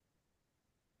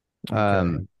Okay.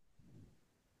 Um,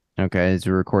 okay, as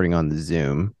we're recording on the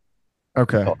Zoom.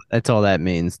 Okay. That's all that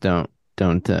means. Don't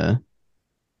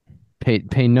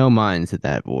pay no mind to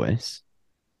that voice.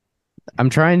 I'm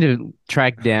trying to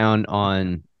track down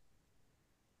on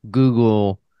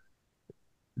Google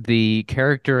the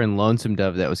character in Lonesome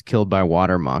Dove that was killed by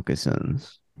water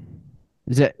moccasins.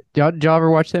 Is that did y'all ever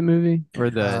watch that movie? Or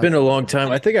It's the been a long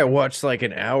time. I think I watched like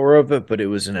an hour of it, but it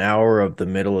was an hour of the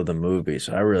middle of the movie,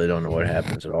 so I really don't know what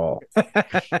happens at all.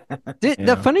 the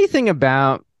Yeah. funny thing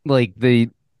about like the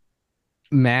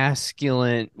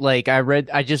masculine, like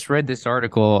I just read this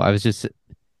article. I was just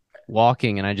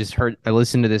walking and I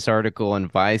listened to this article on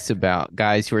Vice about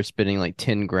guys who are spending like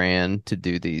 10 grand to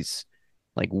do these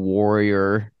like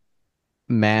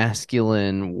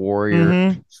masculine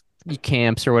warrior Mm-hmm.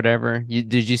 camps or whatever.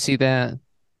 Did you see that?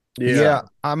 Yeah. Yeah,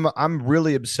 I'm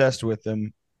really obsessed with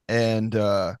them. And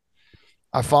I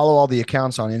follow all the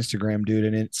accounts on Instagram, dude,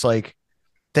 and it's like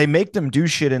they make them do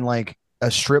shit in like a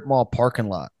strip mall parking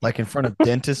lot, like in front of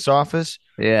dentist's office.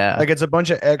 Yeah. Like it's a bunch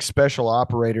of ex special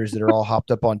operators that are all hopped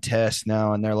up on tests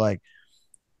now, and they're like,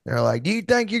 do you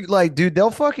think you like, dude? They'll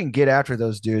fucking get after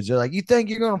those dudes. They're like, you think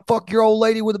you're gonna fuck your old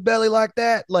lady with a belly like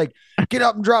that? Like, get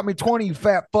up and drop me 20, you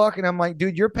fat fuck. And I'm like,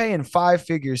 dude, you're paying five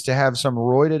figures to have some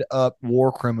roided up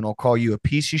war criminal call you a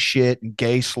piece of shit and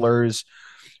gay slurs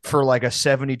for like a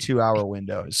 72-hour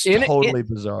window. It's In totally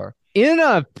bizarre. in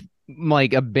a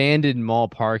like abandoned mall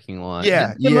parking lot.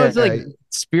 Yeah, The most yeah, like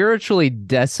spiritually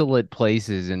desolate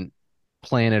places in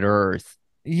planet Earth.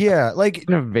 yeah. Like,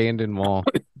 An abandoned mall.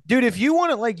 dude, if you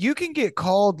want to, like, you can get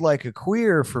called like a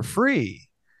queer for free.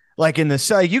 Like in the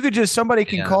site, you could just somebody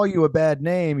can Yeah. call you a bad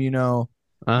name, you know.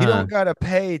 You Uh-huh. don't gotta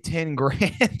pay 10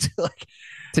 grand. Like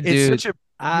To it's do such a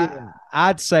yeah.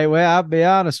 I'd say, well, I'll be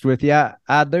honest with you.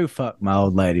 I do fuck my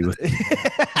old lady with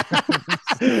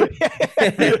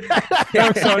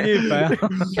jokes on you, pal.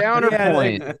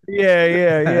 counterpoint.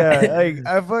 Yeah. Like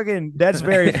I fucking that's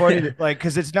very funny like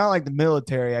because it's not like the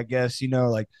military, I guess, you know,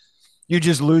 like you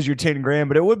just lose your 10 grand,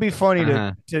 but it would be funny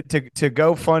Uh-huh. to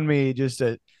go fund me just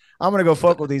to I'm gonna go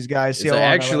fuck with these guys, see It's how like,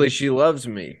 long I actually like. she loves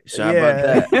me. So how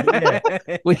about Yeah,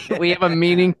 that? yeah. We have a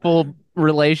meaningful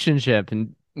relationship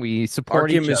and we Our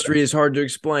support each other. chemistry is hard to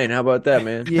explain. How about that,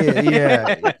 man?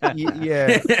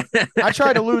 Yeah. I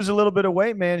tried to lose a little bit of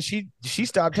weight, man. She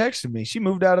stopped texting me. She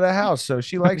moved out of the house, so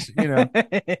she likes, you know,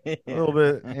 a little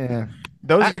bit. Yeah,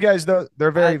 those guys though,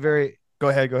 they're I, very. Go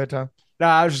ahead, Tom. no,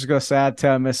 I was just gonna say I'd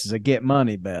tell Mrs. a get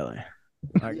money belly.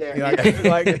 Like, Yeah, like,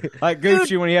 yeah. like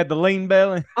Gucci when he had the lean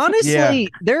belly. Yeah. Honestly,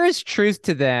 there is truth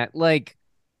to that. Like,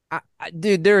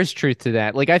 dude, there is truth to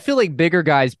that. Like, I feel like bigger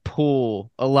guys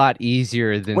pull a lot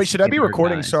easier than Wait, should I be skinnier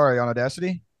recording? guys. Sorry, on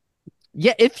Audacity.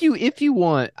 Yeah, if you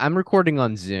want, I'm recording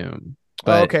on Zoom, Oh,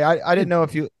 but okay. I didn't it know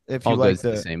if you all like goes to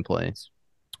the the. same place.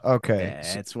 Okay.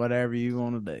 Yeah, it's whatever you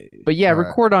want to do. But yeah, All right.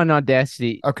 record on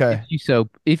Audacity Okay.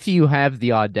 if you have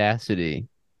the audacity to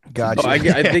Oh, Gotcha. do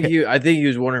I think he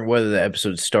was wondering whether the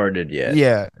episode started yet.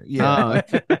 Yeah.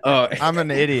 it. Oh, I'm an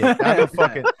idiot. I'm a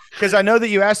fucking because I know that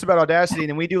you asked about Audacity, and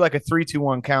then we do like a 3, 2,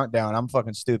 1 countdown. I'm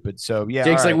fucking stupid. So yeah,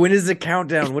 Jake's all like, right. when is the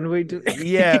countdown? When do we do?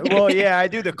 Yeah, well, yeah, I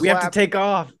do the We have to clap. take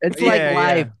off. It's Yeah, like yeah.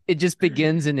 life. It just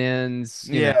begins and ends,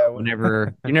 Yeah.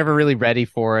 whenever you're never really ready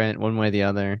for it, one way or the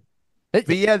other. But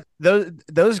yeah,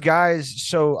 those guys.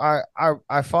 So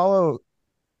I follow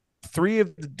three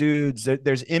of the dudes.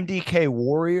 There's MDK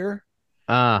Warrior,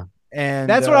 Ah, and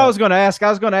That's what I was going to ask. I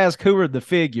was going to ask who are the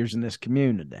figures in this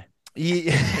community.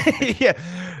 yeah, yeah.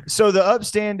 So the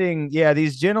upstanding, yeah,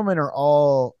 these gentlemen are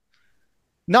all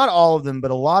not all of them,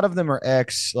 but a lot of them are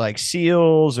ex like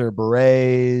SEALs or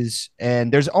berets.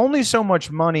 And there's only so much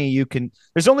money you can,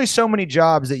 there's only so many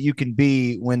jobs that you can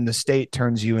be when the state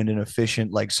turns you into an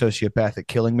efficient, like sociopathic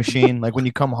killing machine. Like when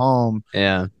you come home,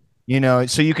 yeah. you know,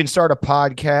 so you can start a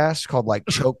podcast called like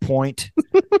Choke Point,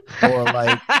 or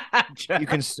like you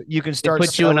can It start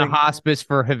puts you in a selling. hospice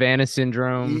for Havana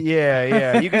syndrome.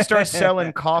 Yeah. You can start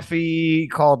selling coffee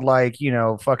called like, you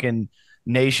know, fucking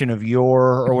Nation of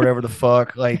Yore or whatever the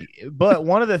fuck. Like, but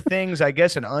one of the things, I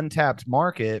guess, an untapped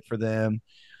market for them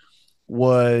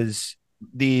was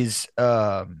these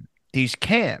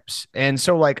camps. And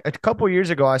so like a couple years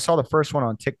ago, I saw the first one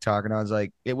on TikTok and I was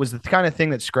like, it was the kind of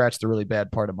thing that scratched the really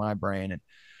bad part of my brain. And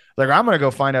like, I'm gonna go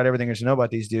find out everything there's to know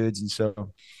about these dudes. And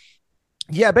so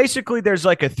yeah, basically there's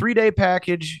like a 3 day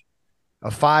package, a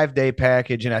 5 day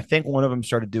package, and I think one of them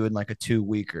started doing like a 2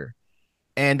 weeker.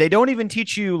 And they don't even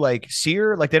teach you like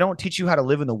seer, like they don't teach you how to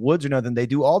live in the woods or nothing. They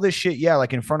do all this shit, yeah,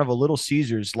 like in front of a Little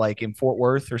Caesars, like in Fort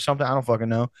Worth or something. I don't fucking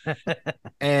know.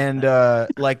 And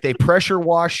like they pressure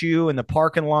wash you in the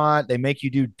parking lot. They make you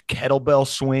do kettlebell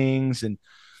swings, and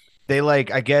they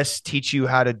like, I guess, teach you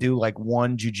how to do like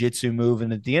one jujitsu move,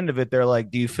 and at the end of it, they're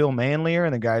like, "Do you feel manlier?"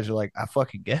 And the guys are like, "I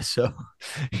fucking guess so."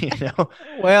 you know?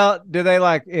 Well, do they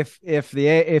like if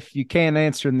you can't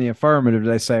answer in the affirmative,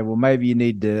 they say, well, maybe you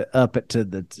need to up it to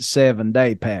the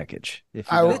 7-day package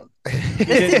if you I don't you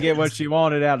didn't get what you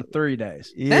wanted out of 3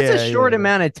 days. That's a short yeah.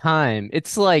 amount of time.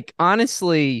 It's like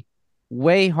honestly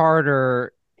way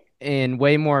harder and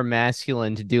way more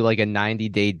masculine to do like a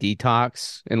 90-day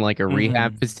detox in like a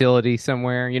rehab facility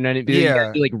somewhere. You know what I mean? You gotta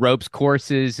Yeah, do like ropes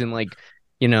courses and like,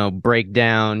 break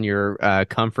down your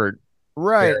comfort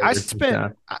right. barriers and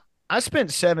stuff. I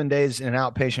spent 7 days in an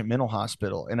outpatient mental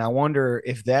hospital, and I wonder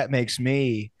if that makes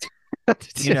me,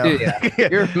 Yeah.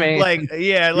 You're a man. like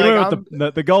yeah, You like went I'm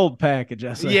with the gold package,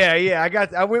 I say. yeah.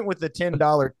 I went with the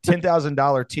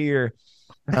 $10,000 tier.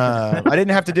 I didn't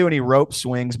have to do any rope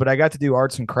swings, but I got to do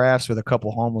arts and crafts with a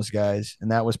couple homeless guys,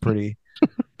 and that was pretty.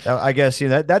 I guess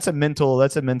that's a mental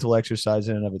exercise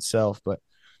in and of itself. But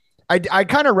I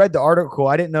kind of read the article.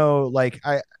 I didn't know, like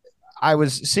I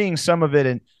was seeing some of it,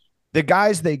 and the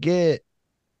guys they get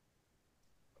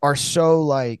are so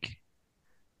like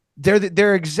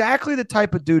they're exactly the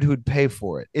type of dude who'd pay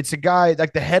for it. It's a guy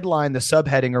like the headline, the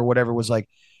subheading or whatever was like,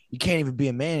 "You can't even be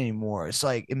a man anymore. It's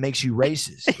like it makes you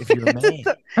racist if you're a man."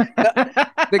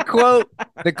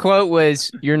 The quote was,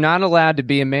 "You're not allowed to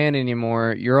be a man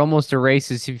anymore. You're almost a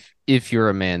racist if you're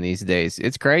a man these days."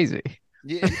 It's crazy.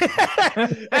 Yeah.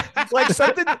 like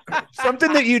something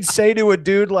that you'd say to a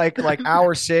dude like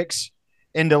hour 6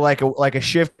 into like a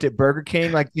shift at Burger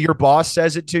King. Like your boss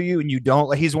says it to you and you don't.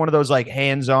 Like he's one of those like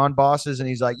hands-on bosses, and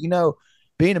he's like,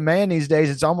 being a man these days,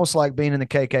 it's almost like being in the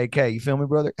KKK. You feel me,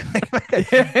 brother? What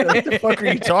the fuck are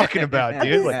you talking about,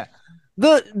 dude? Like,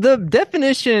 The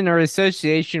definition or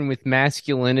association with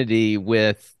masculinity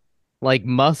with like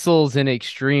muscles and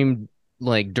extreme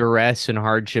like duress and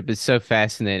hardship is so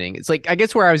fascinating. It's like I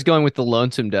guess where I was going with the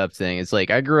lonesome dove thing. It's like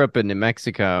I grew up in New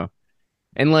Mexico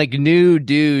and like knew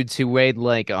dudes who weighed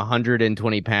like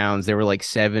 120 pounds. They were like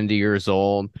 70 years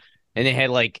old and they had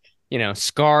like,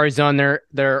 scars on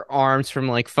their arms from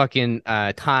like fucking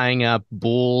tying up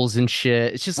bulls and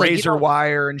shit. It's just like razor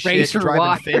wire and shit, razor driving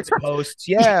wire. fence posts.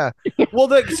 Yeah.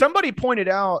 Well, somebody pointed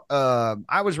out.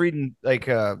 I was reading like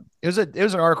it was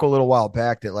an article a little while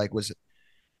back that like was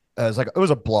it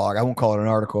was a blog. I won't call it an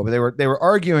article, but they were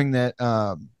arguing that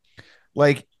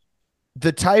like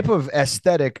the type of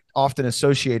aesthetic often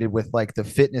associated with like the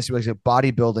fitness, like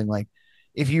bodybuilding, like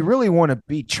if you really want to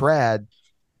be trad,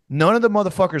 none of the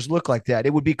motherfuckers look like that.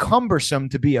 It would be cumbersome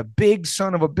to be a big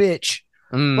son of a bitch.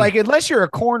 Like unless you're a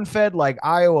corn-fed like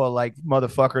Iowa like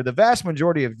motherfucker, the vast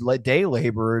majority of day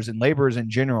laborers and laborers in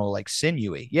general like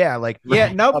sinewy. Yeah, like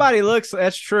Yeah, nobody looks.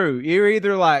 That's true. You're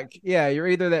either you're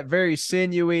either that very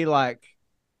sinewy like,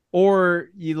 or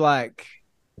you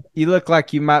look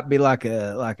like you might be like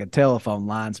a telephone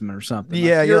linesman or something.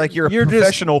 Yeah, you're a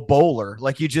professional just, bowler.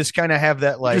 Like you just kind of have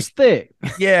that like just thick.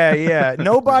 Yeah.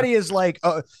 Nobody is like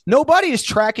nobody is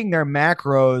tracking their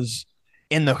macros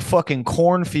in the fucking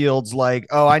cornfields like,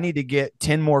 oh, I need to get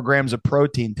 10 more grams of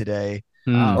protein today.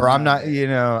 Or I'm not,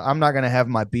 I'm not gonna have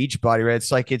my beach body, right?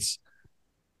 It's like it's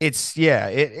yeah.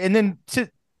 And then to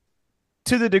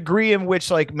the degree in which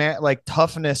like like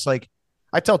toughness, like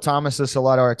I tell Thomas this a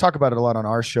lot, or I talk about it a lot on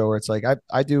our show, where it's like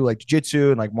I do like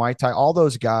jiu-jitsu and like Muay Thai. All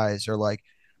those guys are like,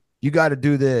 you got to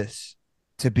do this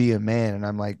to be a man. And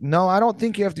I'm like, no, I don't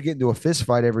think you have to get into a fist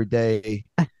fight every day,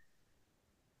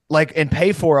 like, and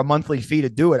pay for a monthly fee to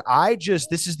do it.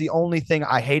 This is the only thing.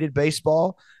 I hated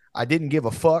baseball. I didn't give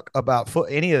a fuck about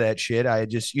any of that shit. I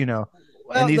just, Well,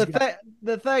 and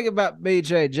the thing about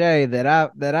BJJ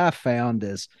that I found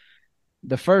is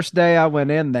the first day I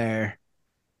went in there,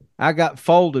 I got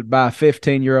folded by a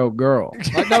 15-year-old girl.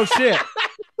 Like, no shit.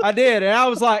 I did. And I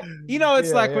was like,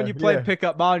 it's like when you play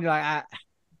pickup ball and you're like, I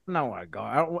don't want to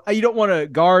guard. You don't want to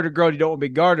guard a girl. You don't want to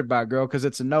be guarded by a girl because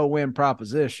it's a no-win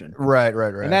proposition. Right.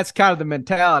 And that's kind of the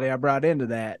mentality I brought into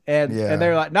that. And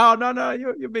they're like, no,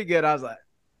 you'll be good. I was like,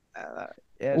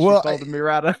 yeah, she folded me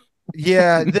right up.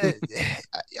 Yeah.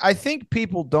 I think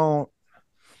people don't.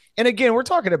 And again, we're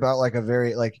talking about like a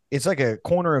very, like, it's like a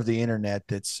corner of the internet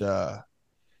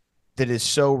that is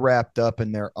so wrapped up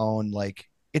in their own, like,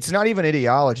 it's not even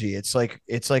ideology. It's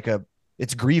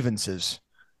grievances,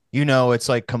 it's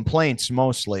like complaints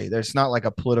mostly. There's not like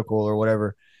a political or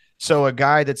whatever. So a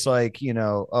guy that's like,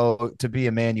 oh, to be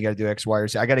a man, you got to do X, Y, or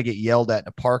Z. I got to get yelled at in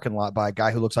a parking lot by a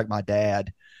guy who looks like my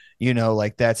dad,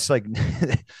 like that's like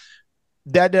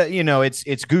that,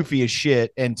 it's goofy as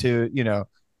shit. And to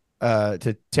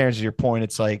Terrence's your point,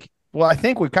 it's like, well, I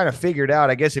think we've kind of figured out,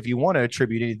 I guess, if you want to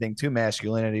attribute anything to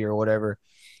masculinity or whatever,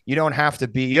 you don't have to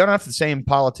the same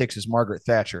politics as Margaret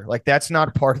Thatcher. Like that's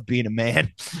not part of being a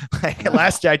man. Like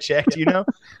last I checked,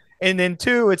 And then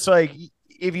two, it's like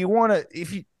if you want to,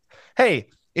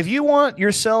 if you want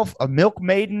yourself a Milk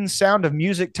Maiden Sound of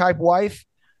Music type wife,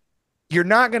 you're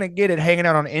not going to get it hanging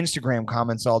out on Instagram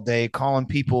comments all day, calling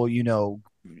people,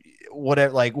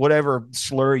 whatever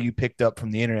slur you picked up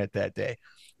from the internet that day.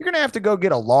 You're going to have to go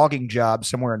get a logging job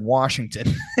somewhere in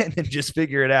Washington and then just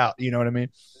figure it out. You know what I mean?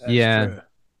 That's Yeah. true.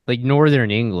 Like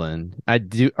Northern England.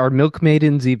 Are milk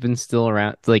maidens even still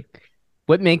around? Like,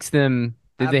 what makes them?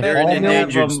 Did they They're all an milk?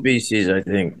 endangered species, I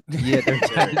think.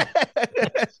 Yeah,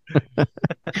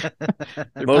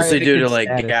 Mostly due to like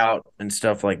status. gout and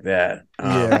stuff like that.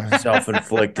 Yeah.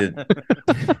 Self-inflicted.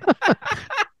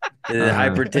 The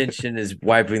hypertension is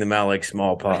wiping them out like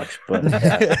smallpox. But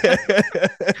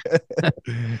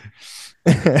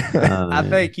I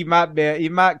think you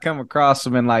might come across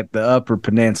them in like the Upper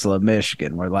Peninsula of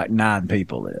Michigan, where like 9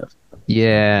 people live.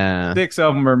 Yeah. 6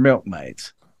 of them are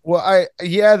milkmaids. Well,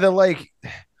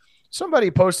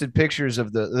 somebody posted pictures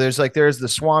of there's the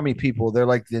Swami people. They're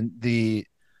like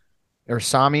or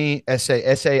Sami,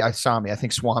 Sami. I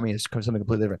think Swami is something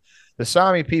completely different. The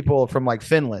Sami people from like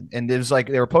Finland, and it was like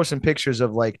they were posting pictures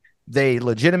of like they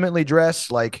legitimately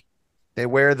dress like they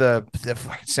wear the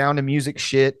Sound of Music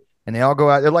shit, and they all go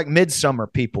out. They're like midsummer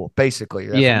people, basically.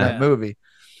 From that movie,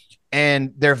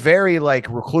 and they're very like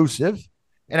reclusive.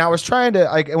 And I was trying to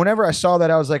like whenever I saw that,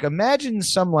 I was like, imagine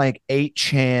some like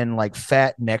 8chan like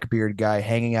fat neckbeard guy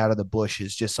hanging out of the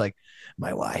bushes, just like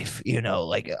my wife,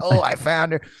 like I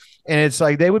found her, and it's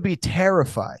like they would be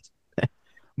terrified,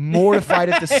 mortified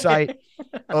at the sight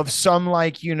of some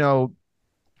like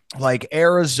like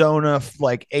Arizona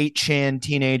like 8chan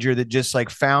teenager that just like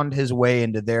found his way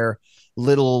into their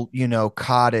little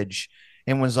cottage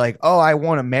and was like, oh, I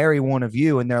want to marry one of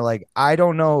you. And they're like, I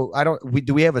don't know.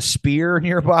 Do we have a spear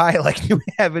nearby? Like, do we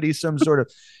have some sort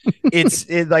of,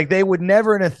 like they would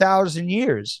never in 1,000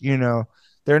 years,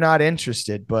 they're not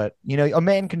interested, but a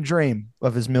man can dream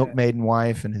of his milk maiden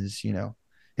wife and his,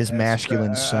 his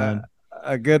masculine son.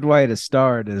 A good way to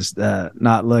start is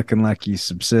not looking like you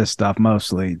subsist off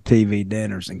mostly TV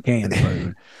dinners and canned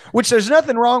food. Which there's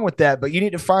nothing wrong with that, but you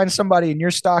need to find somebody in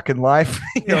your stock in life.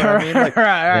 You know what I mean? Like,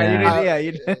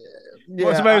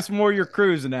 Well, it's more you're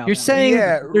cruising out. You're saying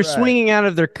they're right. swinging out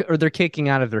of they're kicking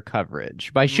out of their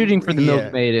coverage by shooting for the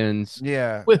milk maidens.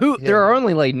 Yeah. There are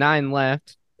only like 9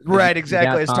 left. Right,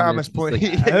 exactly. As Thomas pointed.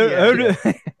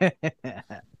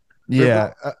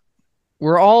 Yeah.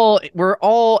 We're all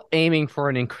aiming for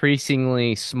an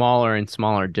increasingly smaller and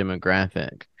smaller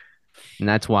demographic. And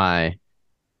that's why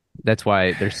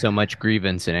there's so much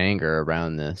grievance and anger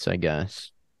around this, I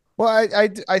guess. Well,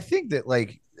 I think that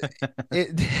like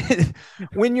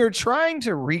when you're trying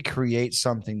to recreate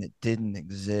something that didn't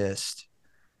exist,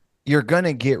 you're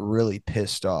gonna get really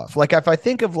pissed off. Like if I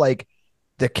think of like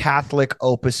the Catholic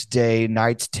Opus Dei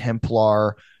Knights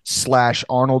Templar /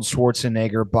 Arnold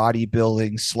Schwarzenegger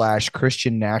bodybuilding /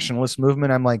 Christian nationalist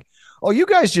movement, I'm like, oh, you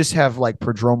guys just have like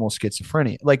prodromal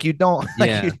schizophrenia. Like you don't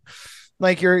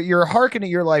you're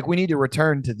hearkening. You're like, we need to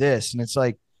return to this, and it's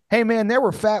like, hey man, there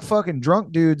were fat fucking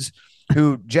drunk dudes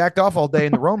who jacked off all day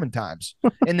in the Roman times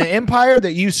in the empire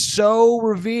that you so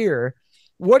revere.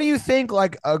 What do you think?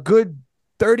 Like a good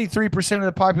 33% of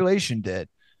the population did.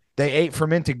 They ate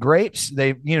fermented grapes.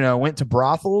 They, went to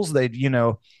brothels. They,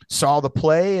 saw the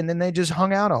play, and then they just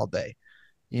hung out all day.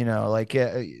 The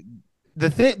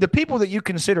people that you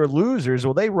consider losers,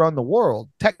 well, they run the world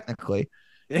technically,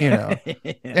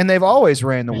 and they've always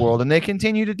ran the world, and they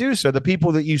continue to do so. The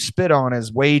people that you spit on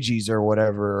as wages or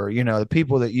whatever, or, the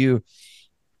people that you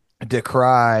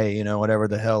decry, whatever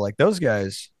the hell, like those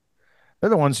guys, they're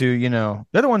the ones who,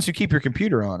 they're the ones who keep your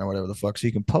computer on or whatever the fuck, so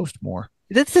you can post more.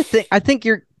 That's the thing. I think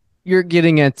you're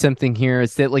getting at something here.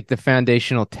 It's that like the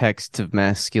foundational text of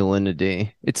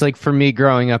masculinity. It's like for me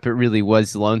growing up, it really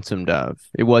was Lonesome Dove.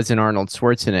 It wasn't Arnold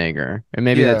Schwarzenegger, and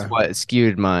maybe that's what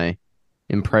skewed my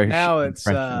impression. Now it's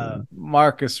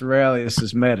Marcus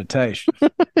Aurelius's Meditation.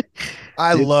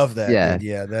 I love that. Yeah, dude.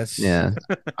 Yeah, that's. Yeah.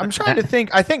 I'm trying to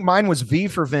think. I think mine was V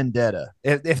for Vendetta.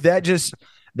 If that just.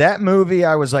 That movie,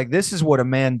 I was like, this is what a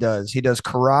man does. He does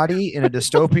karate in a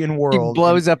dystopian world. He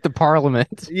blows up the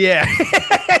parliament. Yeah.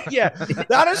 Yeah.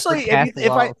 Honestly,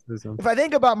 if I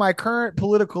think about my current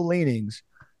political leanings,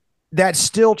 that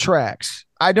still tracks.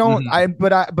 I don't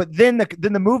but then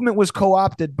the movement was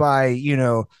co-opted by,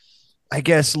 I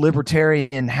guess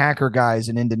libertarian hacker guys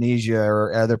in Indonesia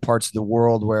or other parts of the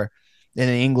world where in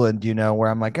England, where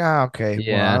I'm like, okay,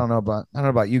 well, I don't know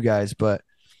about you guys, but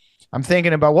I'm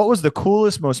thinking about what was the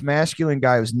coolest, most masculine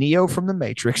guy. It was Neo from The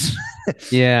Matrix,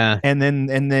 Yeah. and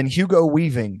then Hugo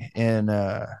Weaving in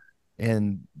the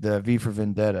V for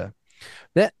Vendetta.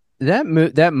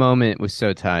 That moment was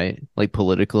so tight, like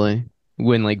politically,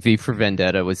 when like V for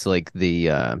Vendetta was like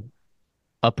the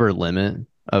upper limit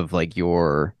of like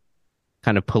your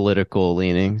kind of political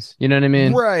leanings. You know what I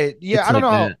mean? Right? Yeah, It's I don't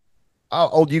like know that. how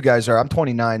old you guys are. I'm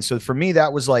 29, so for me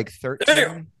that was like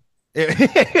 13.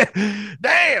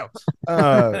 Damn.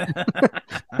 Uh,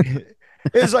 it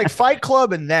was like Fight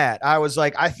Club and that. I was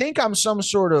like, I think I'm some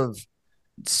sort of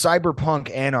cyberpunk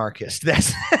anarchist.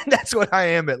 That's what I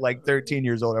am at like 13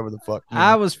 years old. Whatever the fuck.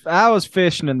 I was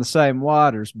fishing in the same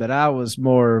waters, but I was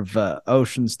more of a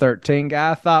Ocean's 13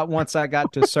 guy. I thought once I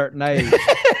got to a certain age,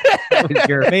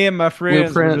 me and my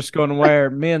friends were Blueprint. just going to wear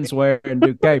menswear and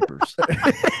do capers.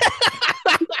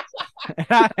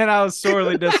 and I was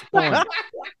sorely disappointed.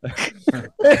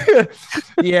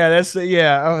 Yeah,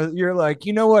 you're like,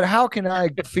 you know what? How can I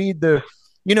feed the?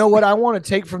 You know what? I want to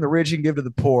take from the rich and give to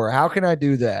the poor. How can I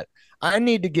do that? I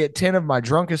need to get 10 of my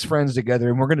drunkest friends together,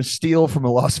 and we're going to steal from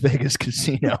a Las Vegas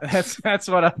casino. That's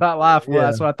what I thought life was. Yeah.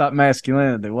 That's what I thought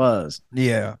masculinity was.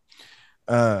 Yeah.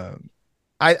 Uh,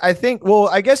 I think, well,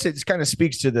 I guess it kind of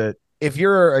speaks to if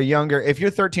you're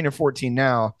 13 or 14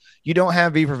 now, you don't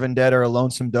have V for Vendetta or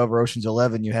Lonesome Dove or Ocean's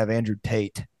 11. You have Andrew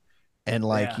Tate and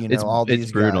like, Yeah. all It's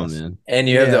these brutal, guys. man. And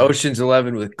you have the Yeah. Ocean's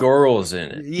 11 with girls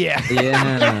in it. Yeah.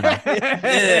 Yeah.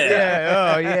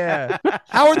 Yeah. Oh, yeah.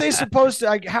 How are they supposed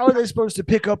to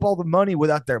pick up all the money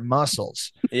without their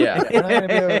muscles? Yeah.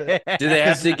 Yeah. Do they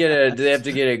have to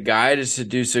get a guy to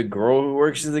seduce a girl who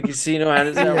works at the casino? How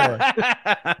does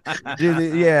that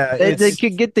work? They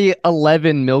could get the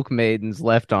 11 milkmaidens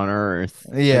left on Earth.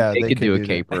 Yeah, They could do a that.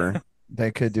 caper.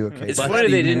 They could do a caper. It's funny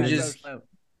they didn't just,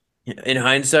 in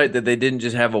hindsight, that they didn't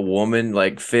just have a woman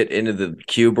like fit into the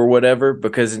cube or whatever,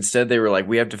 because instead they were like,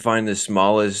 we have to find the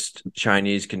smallest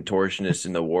Chinese contortionist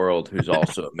in the world who's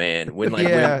also a man. When like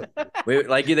Yeah.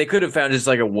 they could have found just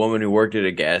like a woman who worked at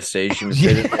a gas station. To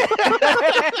fit in there.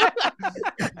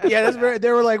 Yeah,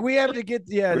 they were like, we have to get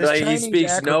this Like, he Chinese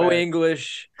speaks no acrobat.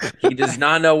 English. He does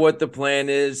not know what the plan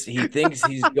is. He thinks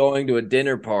he's going to a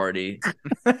dinner party.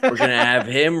 We're gonna have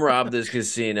him rob this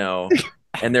casino.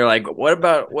 And they're like, what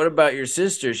about your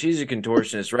sister? She's a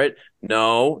contortionist, right?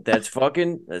 No, that's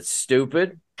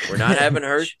stupid. We're not having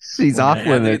her. She's We're off gonna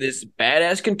have limits. this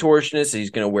badass contortionist. He's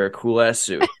gonna wear a cool ass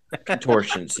suit,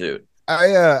 contortion suit.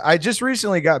 I just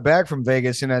recently got back from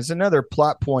Vegas, and that's another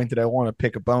plot point that I want to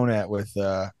pick a bone at with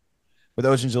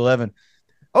Ocean's 11.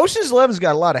 Ocean's 11's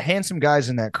got a lot of handsome guys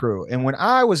in that crew, and when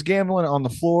I was gambling on the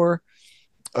floor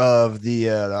of the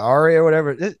Aria or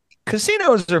whatever,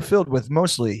 casinos are filled with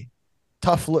mostly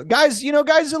tough look guys.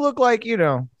 Guys that look like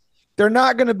they're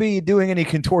not going to be doing any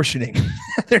contortioning.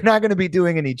 They're not going to be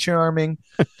doing any charming.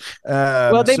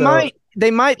 Well,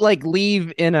 they might like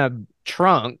leave in a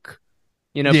trunk,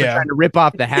 for trying to rip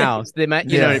off the house. They might,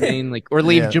 you know what I mean? Like, or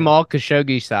leave Jamal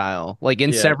Khashoggi style, like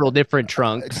in several different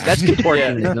trunks. That's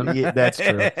contortionism. Yeah, that's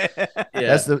true.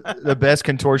 Yeah. That's the best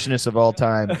contortionist of all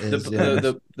time.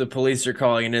 The police are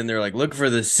calling in. They're like, look for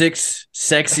the 6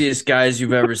 sexiest guys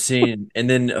you've ever seen, and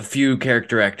then a few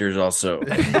character actors also.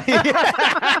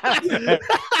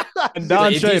 And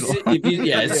Don Cheadle.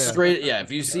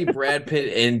 If you see Brad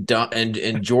Pitt and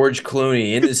George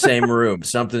Clooney in the same room,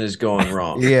 something is going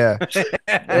wrong. Yeah,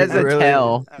 That's a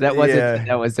tell. That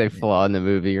was a flaw in the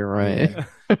movie. You're right.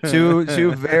 Yeah.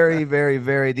 Two very, very,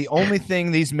 very. The only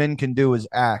thing these men can do is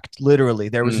act. Literally,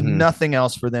 there was nothing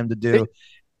else for them to do.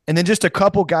 And then just a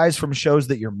couple guys from shows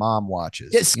that your mom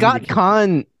watches. Yeah, Scott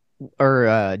Conn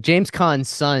or James Caan's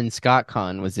son, Scott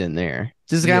Conn, was in there.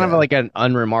 Just kind of like an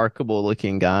unremarkable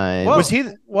looking guy. What, Was he?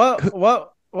 What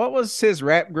was his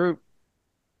rap group?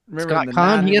 Remember Scott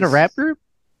Conn? He had a rap group?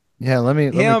 Yeah, let me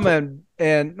him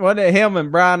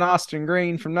and Brian Austin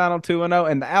Green from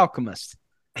 90210 and the Alchemist.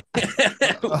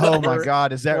 Oh my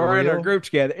God, is that We're in real? a group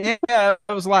together. Yeah,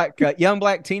 it was like young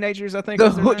black teenagers, I think.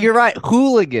 You're right.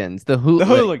 Hooligans. The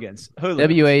Hooligans.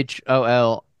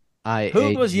 WHOLIH.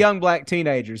 Who was young black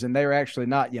teenagers, and they were actually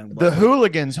not young black. The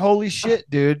Hooligans. Holy shit,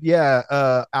 dude.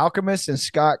 Yeah, Alchemist and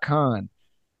Scott Conn.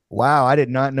 Wow, I did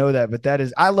not know that, but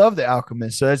I love the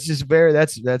Alchemist. So that's just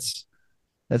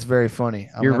that's very funny.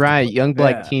 You're right. Young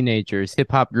black teenagers, hip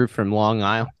hop group from Long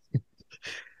Island.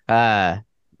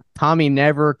 Tommy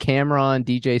Never, Cameron,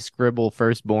 DJ Scribble,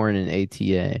 Firstborn, and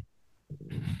ATA.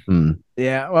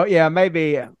 Yeah, well, yeah,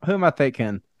 maybe. Who am I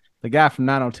thinking? The guy from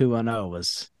 90210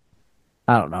 was,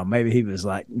 I don't know, maybe he was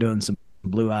like doing some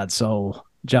Blue Eyed Soul,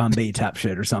 John B type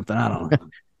shit or something. I don't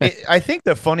know. I think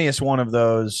the funniest one of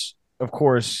those, of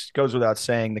course, goes without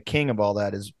saying. The king of all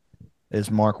that is is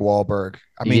Mark Wahlberg.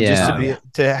 I mean, just to Yeah.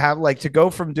 to have like to go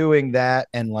from doing that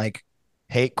and like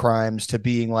hate crimes to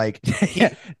being like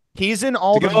he's in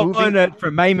all To the go movies. on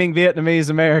from maiming Vietnamese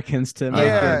Americans to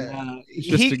Yeah, making it's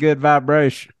just a he good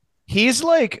vibration. he's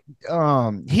like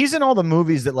he's in all the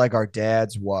movies that like our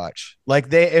dads watch. Like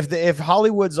if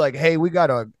Hollywood's like, hey, we got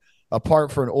a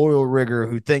part for an oil rigger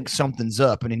who thinks something's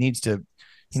up and he needs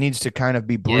to kind of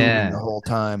be brooding the Yeah. whole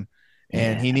time.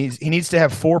 And Yeah. he needs to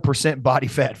have 4% body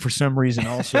fat for some reason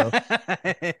also.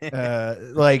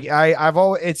 Like I've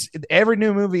always it's every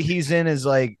new movie he's in is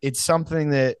like it's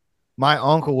something that my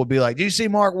uncle will be like, do you see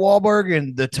Mark Wahlberg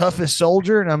in The Toughest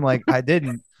Soldier? And I'm like, I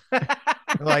didn't.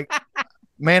 Like,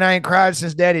 man, I ain't cried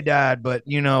since Daddy died, but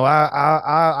you know,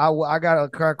 I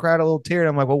got cried a little tear. And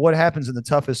I'm like, well, what happens in The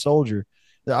Toughest Soldier?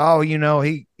 Oh, you know,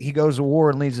 he goes to war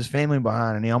and leaves his family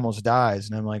behind, and he almost dies.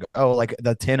 And I'm like, oh, like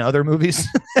the 10 other movies,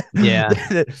 Yeah.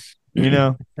 you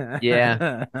know,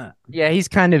 Yeah. Yeah, he's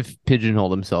kind of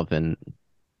pigeonholed himself into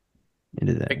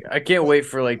that. I can't wait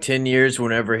for like 10 years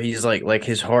whenever he's like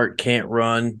his heart can't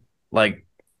run like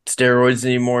steroids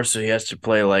anymore, so he has to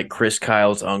play like Chris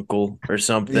Kyle's uncle or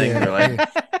something. Yeah, Or like,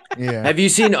 yeah. have you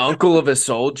seen Uncle of a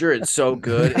Soldier? It's so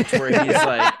good. It's where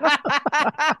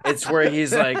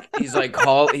he's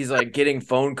like getting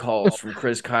phone calls from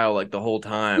Chris Kyle like the whole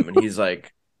time, and he's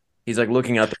like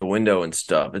looking out the window and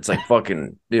stuff. It's like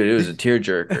fucking dude, it was a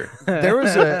tearjerker. There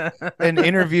was an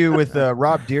interview with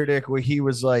Rob Dyrdek where he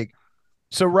was like,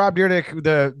 so Rob Dyrdek,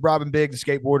 the Robin Big, the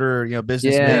skateboarder, you know,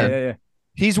 businessman. Yeah.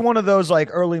 He's one of those like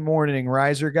early morning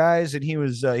riser guys, and he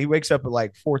wakes up at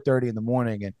like 4:30 in the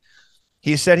morning, and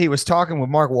he said he was talking with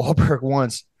Mark Wahlberg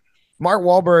once. Mark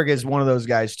Wahlberg is one of those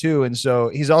guys too, and so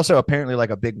he's also apparently like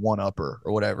a big one upper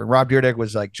or whatever. And Rob Dyrdek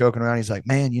was like joking around. He's like,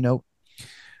 man, you know,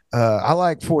 I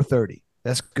like 4:30.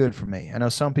 That's good for me. I know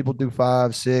some people do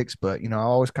 5, 6, but you know, I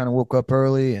always kind of woke up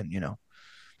early, and you know,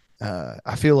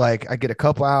 I feel like I get a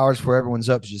couple hours before everyone's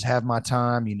up to just have my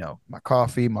time, you know, my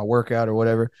coffee, my workout, or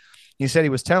whatever. He said he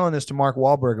was telling this to Mark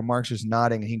Wahlberg, and Mark's just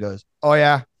nodding, and he goes, "Oh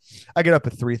yeah, I get up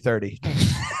at 3:30."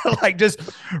 Like just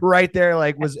right there,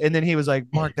 like was, and then he was like,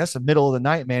 "Mark, that's the middle of the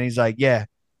night, man." He's like, "Yeah,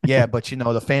 yeah, but you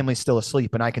know, the family's still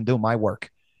asleep, and I can do my work,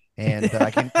 and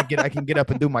I can get up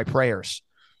and do my prayers."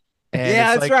 And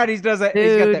Yeah, it's that's like, right. He's got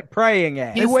Dude, that praying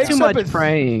ass. he It's wakes too up much at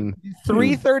praying.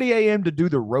 3:30 a.m. to do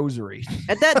the rosary.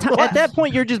 At that time, at that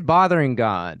point, you're just bothering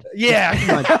God. Yeah.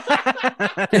 Too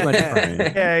much praying.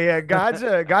 Yeah.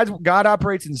 God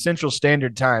operates in Central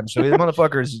Standard Time, so the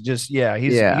motherfucker's just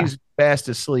he's fast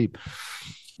asleep.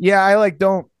 Yeah, I like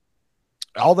don't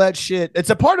all that shit. It's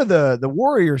a part of the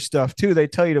warrior stuff too. They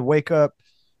tell you to wake up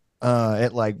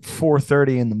at like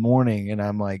 4:30 in the morning, and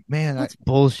I'm like, man, That's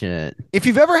bullshit. if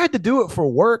you've ever had to do it for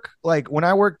work, like when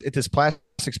I worked at this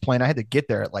plastics plant, I had to get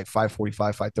there at like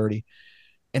 5:45, 5:30,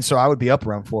 and so I would be up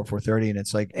around 4:30, and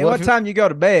it's like, And what time you go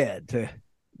to bed?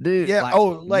 Dude, Yeah. Like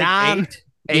Like 9?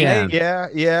 8. Yeah.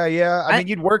 Yeah. I mean,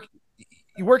 you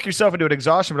work yourself into an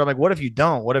exhaustion, but I'm like, what if you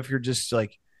don't? What if you're just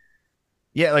like,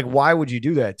 yeah, like why would you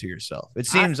do that to yourself? It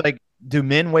seems like, do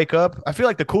men wake up? I feel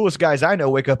like the coolest guys I know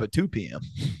wake up at 2 p.m.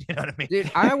 You know what I mean?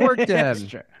 dude, I worked. That's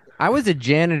true. I was a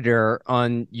janitor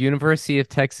on University of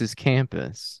Texas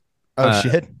campus. Oh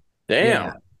shit. Damn.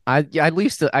 Yeah. I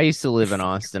used to live in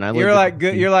Austin. You're like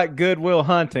Goodwill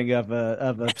Hunting of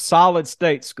a solid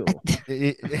state school.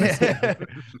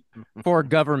 for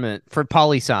government for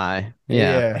poli sci.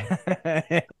 Yeah.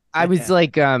 Yeah. I was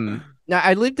like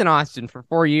I lived in Austin for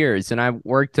 4 years, and I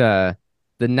worked the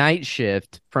night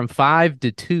shift from 5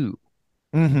 to 2.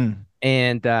 Mm-hmm.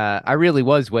 And I really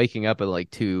was waking up at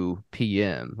like 2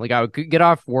 p.m. Like I would get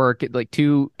off work at like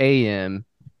 2 a.m.,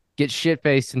 get shit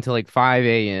faced until like 5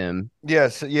 a.m.,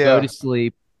 Yes. go Yeah. to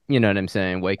sleep. You know what I'm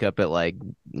saying? Wake up at like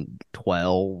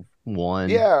 12, 1.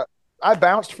 Yeah. I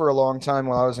bounced for a long time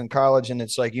while I was in college, and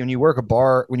it's like when you work at a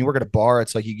bar,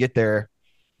 it's like you get there,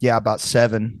 about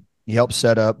 7. You help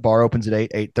set up. Bar opens at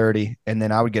 8, 8:30, and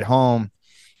then I would get home.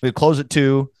 We'd close at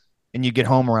 2, and you get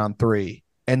home around 3.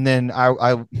 And then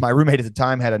my roommate at the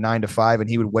time had a 9 to 5, and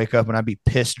he would wake up, and I'd be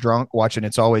pissed drunk watching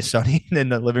It's Always Sunny in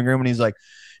the living room, and he's like,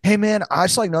 "Hey man,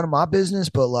 it's like none of my business,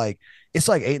 but like it's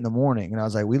like 8 in the morning," and I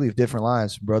was like, "We live different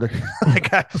lives, brother.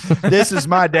 Like this is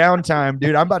my downtime,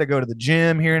 dude. I'm about to go to the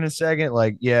gym here in a second."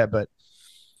 Like, yeah, but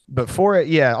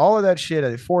all of that shit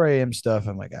at 4 a.m. stuff.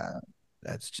 I'm like,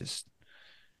 that's just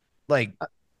like,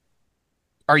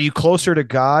 are you closer to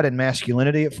God and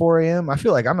masculinity at 4 a.m.? I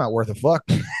feel like I'm not worth a fuck.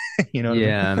 You know what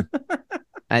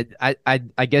I mean? Yeah.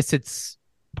 I guess it's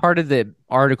part of the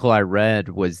article I read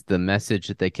was the message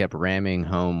that they kept ramming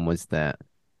home was that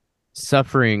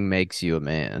suffering makes you a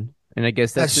man. And I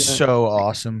guess That's so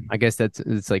awesome. I guess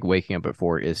it's like waking up at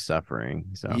 4 is suffering.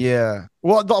 So Yeah.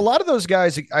 Well, a lot of those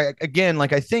guys, again,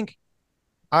 like I think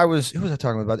who was I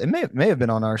talking about? It may have been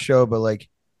on our show, but like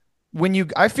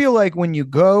I feel like when you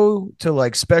go to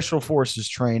like special forces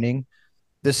training,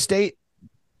 the state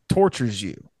tortures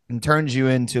you and turns you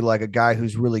into like a guy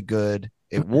who's really good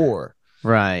at war.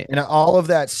 right. And all of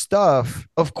that stuff,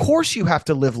 of course you have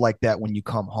to live like that when you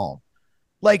come home.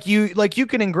 Like you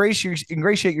can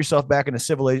ingratiate yourself back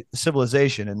into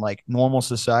civilization and like normal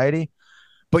society,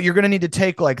 but you're going to need to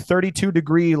take like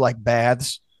 32-degree like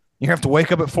baths. You have to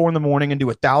wake up at 4 in the morning and do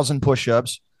 1,000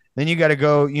 push-ups. Then you got to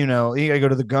go, you got to go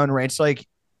to the gun range. It's like,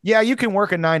 yeah, you can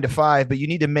work a 9 to 5, but you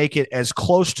need to make it as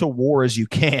close to war as you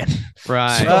can.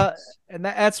 Right. Well, and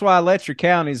that's why Letcher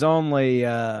County's only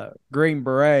Green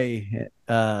Beret,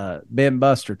 Ben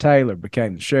Buster Taylor,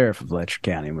 became the sheriff of Letcher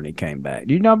County when he came back.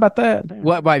 Do you know about that?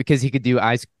 What? Why? Because he could do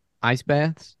ice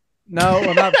baths? No,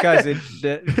 well, not because he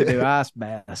could do ice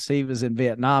baths. He was in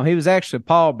Vietnam. He was actually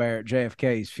pallbearer at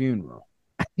JFK's funeral.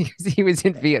 He was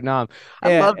in Vietnam.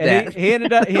 I love that. He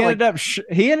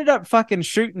ended up fucking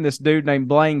shooting this dude named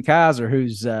Blaine Kaiser,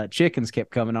 whose chickens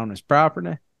kept coming on his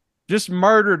property. Just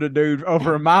murdered a dude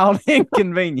over a mild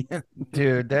inconvenience.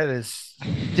 Dude, that is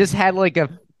just had like a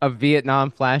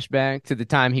Vietnam flashback to the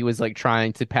time he was like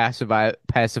trying to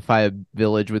pacify a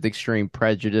village with extreme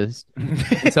prejudice.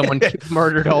 And someone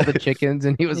murdered all the chickens,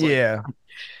 and he was like, yeah.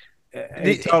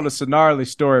 He told us a gnarly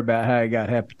story about how he got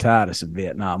hepatitis in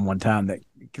Vietnam one time. That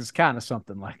is kind of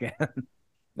something like that.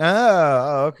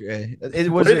 Oh, okay.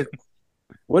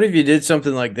 What if you did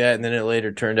something like that and then it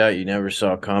later turned out you never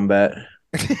saw combat?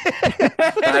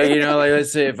 Like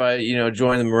let's say if I,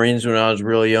 joined the Marines when I was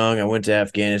real young, I went to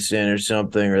Afghanistan or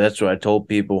something, or that's what I told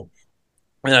people.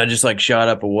 And I just like shot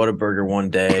up a Whataburger one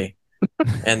day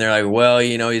and they're like, well,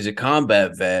 he's a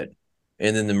combat vet.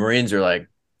 And then the Marines are like,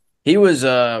 he was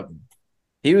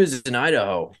in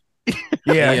Idaho.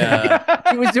 Yeah.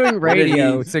 He was doing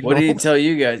radio signals. What did he tell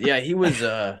you guys? Yeah, he was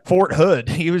Fort Hood.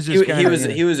 He was just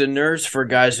he was a nurse for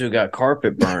guys who got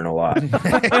carpet burn a lot. The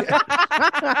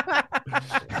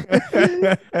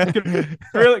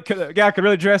guy could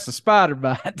really dress a spider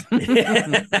bite.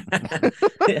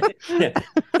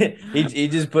 He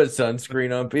just put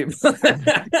sunscreen on people.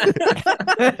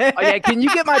 Oh yeah, can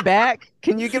you get my back?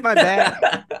 Can you get my back?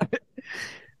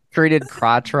 Treated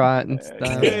crotch rot and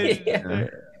stuff. Yeah.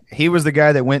 He was the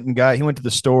guy that went to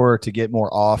the store to get more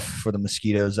off for the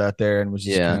mosquitoes out there and was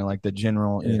just kind of like the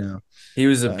general, He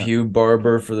was a pube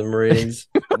barber for the Marines.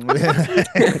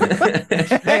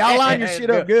 Hey, I'll line your shit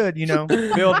up good,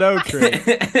 Bill Dotree.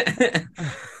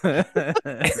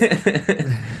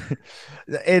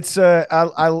 It's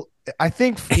I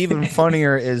think even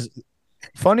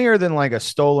funnier than like a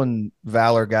stolen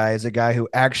valor guy is a guy who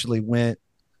actually went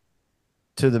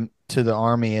to the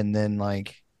army and then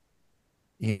like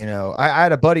I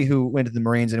had a buddy who went to the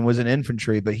Marines and was in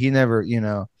infantry, but he never,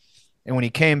 and when he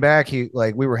came back, we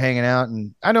were hanging out,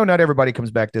 and I know not everybody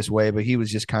comes back this way, but he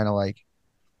was just kind of like,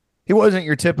 he wasn't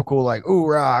your typical like, ooh,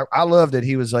 rah, I loved it.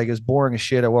 He was like, it was boring as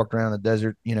shit. I walked around the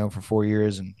desert, for 4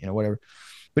 years and, whatever.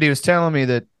 But he was telling me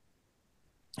that,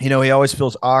 he always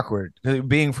feels awkward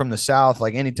being from the South.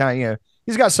 Like anytime,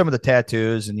 he's got some of the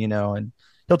tattoos and, and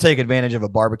he'll take advantage of a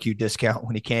barbecue discount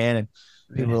when he can. And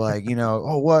people are like,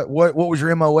 oh, what was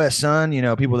your MOS, son?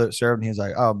 People that served, and he's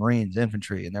like, oh, Marines,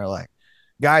 infantry. And they're like,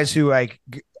 guys who like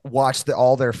watch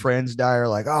all their friends die are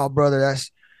like, oh, brother,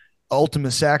 that's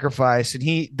ultimate sacrifice. And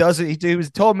he doesn't, he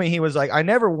told me, he was like, I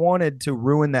never wanted to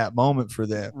ruin that moment for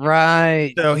them.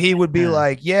 Right. So he would be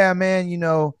like, yeah, man,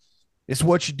 it's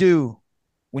what you do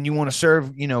when you want to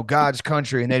serve, God's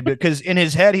country. And because in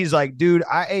his head, he's like, dude,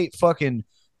 I ate fucking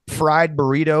fried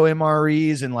burrito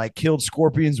MREs and like killed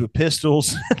scorpions with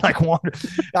pistols.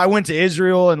 I went to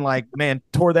Israel and like, man,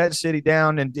 tore that city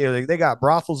down, and they got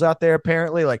brothels out there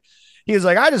apparently. Like he was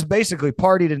like, I just basically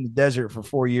partied in the desert for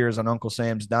 4 years on Uncle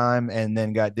Sam's dime and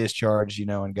then got discharged,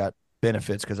 and got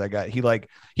benefits because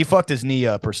he fucked his knee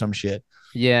up or some shit.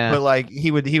 Yeah. But like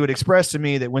he would express to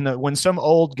me that when some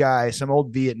old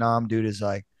Vietnam dude is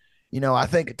like, I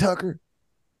think of Tucker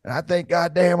and I think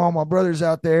goddamn all my brothers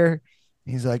out there.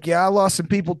 He's like, yeah, I lost some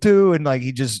people too, and like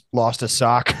he just lost a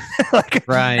sock, like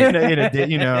right.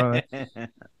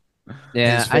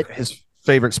 Yeah, his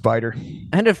favorite spider.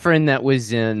 I had a friend that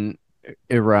was in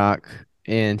Iraq,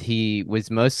 and he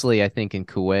was mostly, I think, in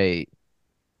Kuwait,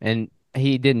 and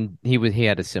he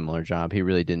had a similar job. He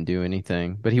really didn't do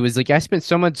anything, but he was like, I spent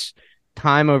so much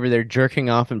time over there jerking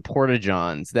off in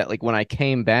porta-johns that like when I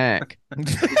came back, I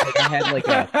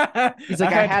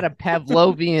had a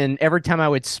Pavlovian. Every time I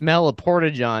would smell a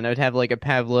porta-john, I would have like a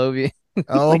Pavlovian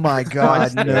Oh my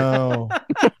God, monster. no,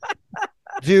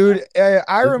 dude. I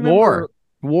It's remember.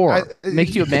 War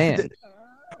makes you a man.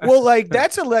 Well, like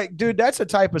dude, that's a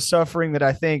type of suffering that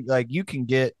I think like you can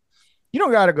get. You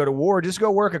don't got to go to war. Just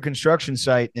go work a construction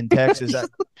site in Texas.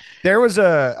 There was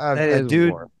That a is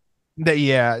dude war. that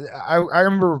I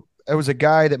remember. It was a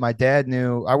guy that my dad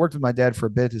knew. I worked with my dad for a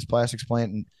bit at this plastics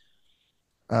plant,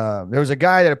 and there was a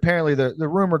guy that apparently the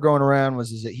rumor going around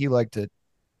was is that he liked to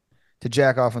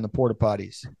jack off on the porta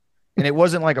potties, and it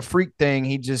wasn't like a freak thing.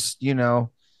 He just you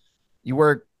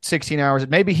work 16 hours.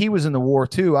 Maybe he was in the war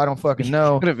too. I don't fucking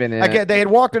know. Could have been I it. get they had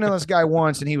walked into this guy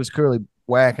once, and he was clearly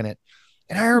whacking it.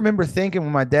 And I remember thinking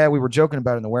when my dad, we were joking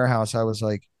about it in the warehouse. I was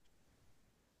like,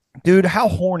 dude, how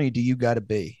horny do you got to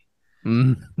be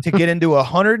Mm. to get into a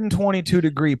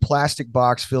 122-degree plastic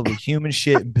box filled with human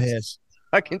shit and piss?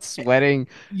 Fucking sweating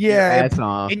your Yeah, ass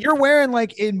off. and you're wearing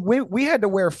like we had to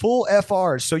wear full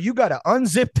FRs, so you got to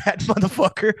unzip that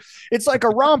motherfucker. It's like a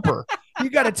romper. You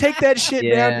got to take that shit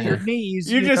down to Yeah. your knees.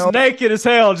 You're you just know? naked as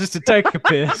hell just to take a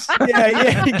piss.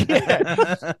 Yeah.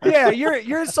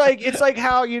 You're it's like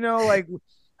how like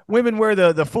women wear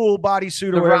the full bodysuit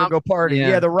or The whatever romp- go party. yeah.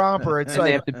 Yeah, the romper. It's And they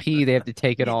like have to pee. They have to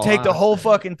take it all take the off. whole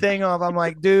fucking thing off. I'm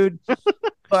like, dude,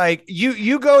 like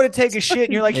you go to take a shit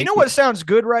and you're like, you know what sounds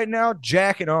good right now?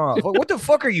 Jacking off. Like, what the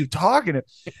fuck are you talking to?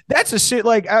 That's a shit.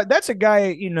 Like that's a guy.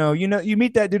 You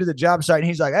meet that dude at the job site and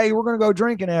he's like, hey, we're gonna go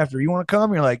drinking after. You want to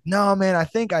come? You're like, no, man. I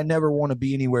think I never want to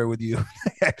be anywhere with you.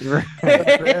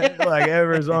 Like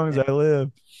ever as long as I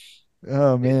live.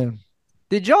 Oh man.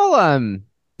 Did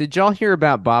y'all hear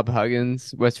about Bob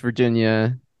Huggins, West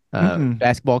Virginia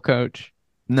basketball coach?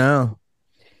 No.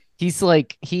 He's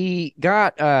like he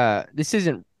got this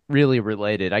isn't really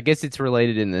related. I guess it's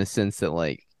related in the sense that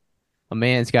like a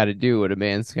man's got to do what a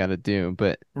man's got to do,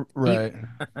 but Right.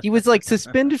 he was like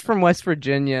suspended from West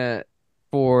Virginia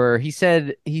for he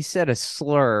said a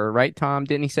slur, right, Tom?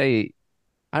 Didn't he say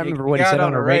I don't remember what he got said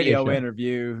on a radio show.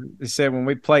 interview. He said when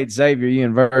we played Xavier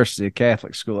University, a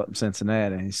Catholic school up in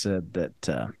Cincinnati, he said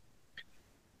that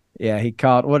he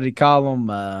called what did he call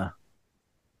them?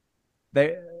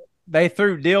 They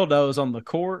threw dildos on the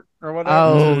court or whatever.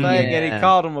 Oh, And he yeah.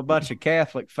 called them a bunch of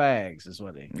Catholic fags, is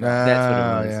what he called them.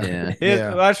 That's what it was.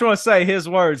 Yeah. Yeah. I just want to say his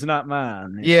words, not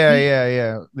mine.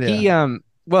 Yeah. He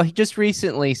well, he just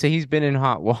recently, so he's been in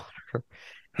hot water.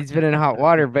 He's been in hot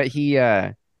water, but he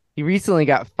recently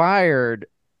got fired,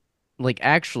 like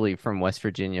actually from West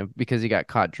Virginia because he got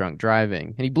caught drunk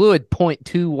driving, and he blew a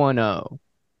 .210,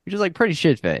 which is like pretty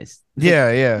shit faced.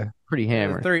 Yeah. Pretty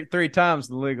hammered. Three times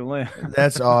the legal limit.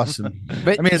 That's awesome.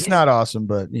 But I mean, it's not awesome,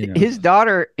 but his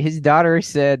daughter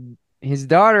said his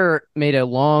daughter made a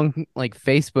long like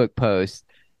Facebook post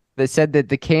that said that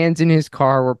the cans in his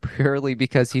car were purely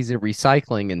because he's a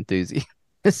recycling enthusiast.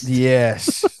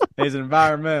 yes, He's an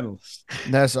environmentalist.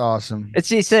 that's awesome. And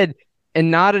she said,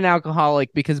 and not an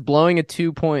alcoholic because blowing a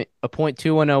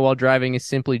 .210 while driving is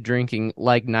simply drinking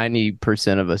like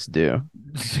 90% of us do.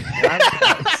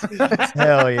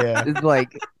 Hell yeah, It's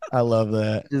like I love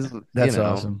that. just That's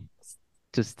awesome.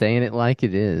 Just saying it like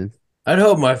it is. I'd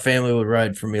hope my family would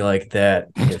ride for me like that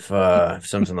if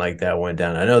something like that went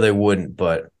down. I know they wouldn't,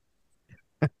 but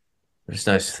it's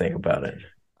nice to think about it.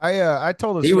 I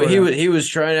told a He story. he was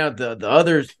trying out the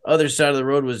other side of the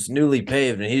road was newly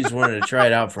paved, and he just wanted to try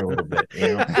it out for a little bit.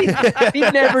 You know?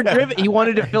 He'd never driven. He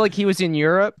wanted to feel like he was in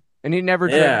Europe, and he'd never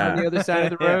driven Yeah. on the other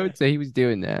side of the road, so he was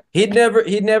doing that. He'd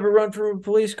never run from a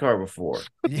police car before.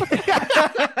 You're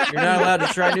not allowed to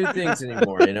try new things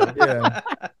anymore. You know. Yeah.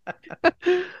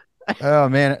 Oh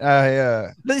man,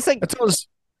 But it's like I told us.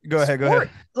 Go ahead.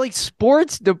 like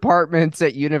sports departments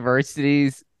at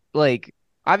universities, like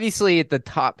obviously at the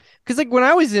top. Because like when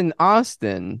I was in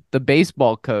Austin, the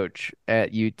baseball coach at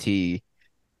UT,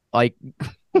 like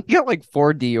he got like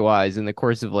 4 DUIs in the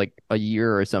course of like a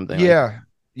year or something. Yeah.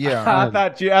 I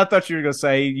thought you were gonna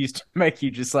say he used to make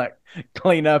you just like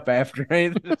clean up after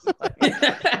him.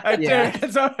 Yeah.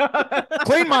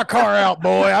 Clean my car out,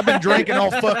 boy. I've been drinking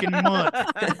all fucking month.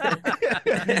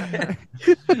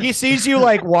 He sees you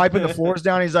like wiping the floors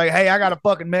down. He's like, "Hey, I got a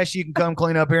fucking mess. You can come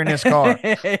clean up here in this car."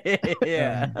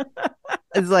 Yeah.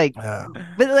 It's like,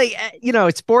 but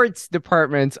like sports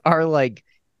departments are like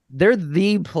they're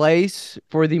the place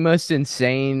for the most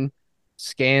insane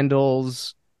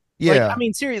scandals. Yeah. Like, I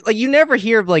mean, seriously, like you never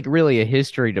hear of like really a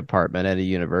history department at a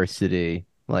university.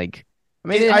 Like, I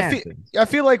mean, I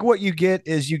feel like what you get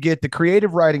is you get the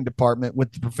creative writing department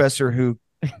with the professor who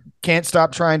can't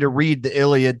stop trying to read the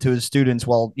Iliad to his students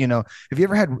while, have you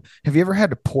ever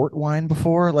had a port wine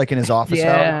before, like in his office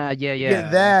hour? Yeah.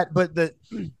 That, but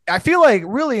I feel like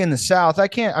really in the South, I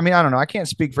don't know. I can't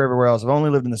speak for everywhere else. I've only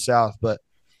lived in the South, but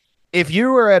if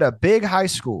you were at a big high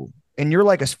school and you're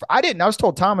like I was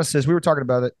told Thomas says we were talking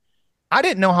about it. I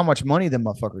didn't know how much money them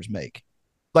motherfuckers make.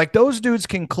 Like those dudes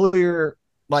can clear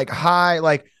like high,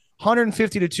 like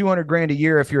 150 to 200 grand a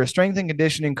year if you're a strength and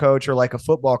conditioning coach or like a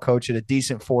football coach at a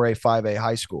decent 4A, 5A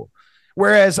high school.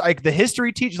 Whereas like the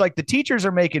history teachers, like the teachers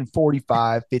are making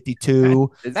 45, 52.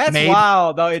 That's maybe.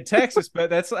 wild though in Texas, but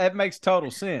that makes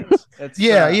total sense. That's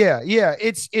yeah.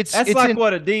 It's like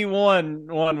what a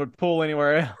D1 one would pull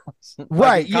anywhere else.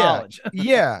 Right. College.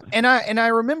 Yeah. And I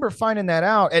remember finding that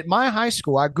out at my high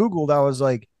school. I Googled, I was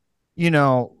like,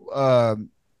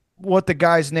 what the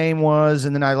guy's name was.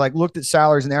 And then I like looked at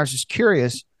salaries and I was just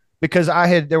curious because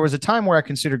there was a time where I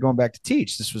considered going back to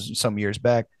teach. This was some years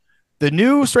back. The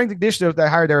new strength and conditioning that I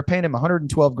hired, they were paying him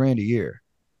 112 grand a year.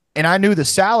 And I knew the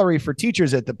salary for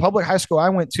teachers at the public high school I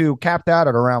went to capped out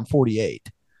at around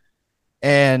 48.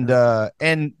 And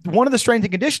one of the strength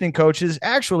and conditioning coaches,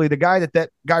 actually the guy that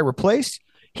guy replaced,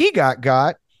 he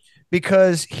got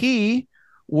because he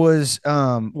was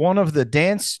one of the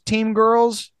dance team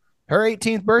girls. Her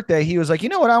 18th birthday, he was like, you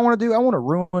know what I want to do? I want to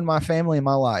ruin my family and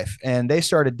my life. And they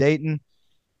started dating.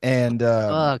 And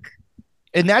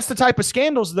and that's the type of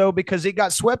scandals, though, because it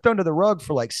got swept under the rug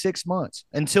for like 6 months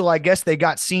until I guess they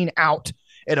got seen out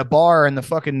at a bar and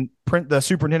the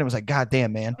superintendent was like, God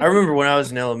damn, man. I remember when I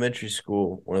was in elementary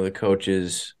school, one of the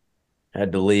coaches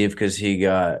had to leave because he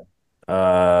got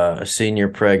a senior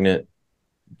pregnant.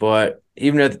 But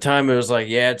even at the time, it was like,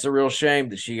 yeah, it's a real shame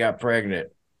that she got pregnant.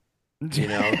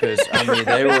 Because I mean,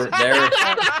 they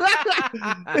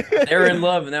were in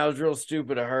love, and that was real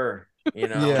stupid of her. To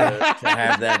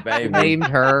have that baby. Named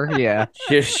her, yeah.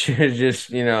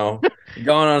 Just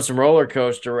gone on some roller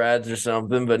coaster rides or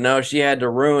something, but no, she had to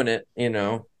ruin it.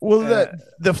 Well,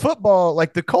 the football,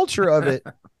 like the culture of it,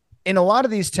 in a lot of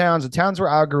these towns, the towns where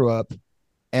I grew up,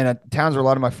 and towns where a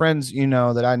lot of my friends,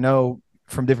 that I know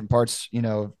from different parts,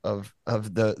 of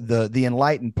the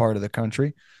enlightened part of the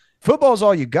country. Football is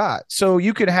all you got. So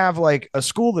you could have like a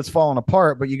school that's falling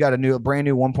apart, but you got a brand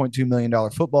new $1.2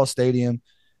 million football stadium.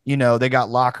 They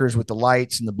got lockers with the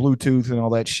lights and the Bluetooth and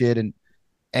all that shit.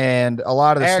 And a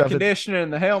lot of the air stuff conditioning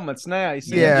and the helmets now. You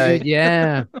see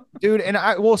yeah. Dude. And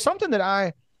something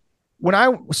that when I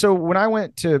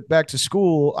went back to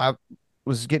school, I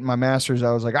was getting my master's.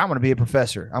 I was like, I'm going to be a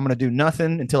professor. I'm going to do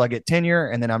nothing until I get tenure.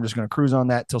 And then I'm just going to cruise on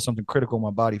that till something critical in my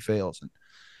body fails.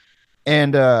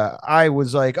 And I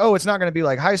was like, oh, it's not going to be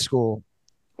like high school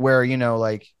where,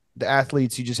 like the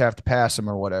athletes, you just have to pass them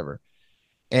or whatever.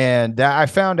 And I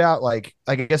found out, like,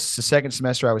 I guess the second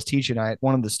semester I was teaching,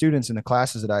 one of the students in the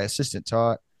classes that I assistant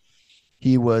taught,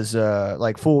 he was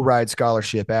like full ride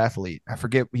scholarship athlete.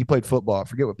 He played football. I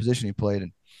forget what position he played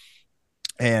in.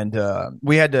 And I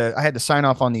had to sign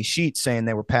off on these sheets saying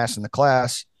they were passing the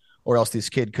class or else this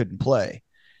kid couldn't play.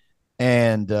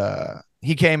 And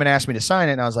he came and asked me to sign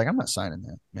it. And I was like, I'm not signing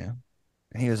that, man.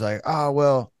 And he was like,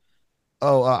 my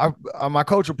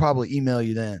coach will probably email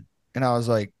you then. And I was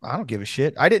like, I don't give a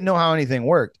shit. I didn't know how anything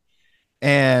worked.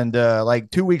 And like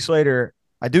 2 weeks later,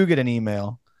 I do get an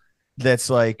email that's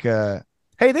like, hey,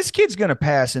 this kid's going to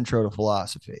pass intro to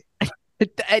philosophy.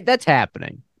 That's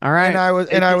happening. All right.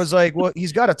 And I was like, well,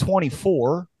 he's got a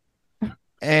 24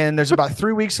 and there's about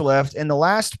 3 weeks left. And the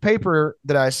last paper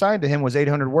that I assigned to him was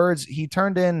 800 words. He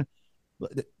turned in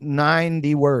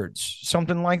 90 words,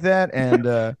 something like that. And,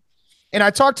 and I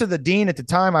talked to the dean at the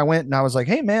time. I went and I was like,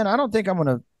 hey man, I don't think I'm going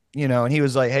to, and he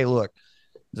was like, hey, look,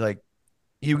 he's like,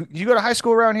 you go to high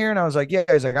school around here? And I was like, yeah.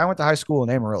 He's like, I went to high school in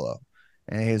Amarillo.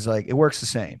 And he's like, it works the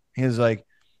same. He was like,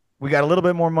 we got a little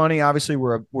bit more money. Obviously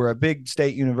we're a big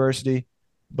state university,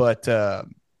 but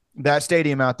that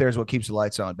stadium out there is what keeps the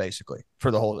lights on basically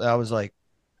for the whole. I was like,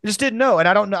 I just didn't know. And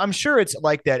I don't know. I'm sure it's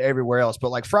like that everywhere else,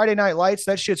 but like Friday night lights,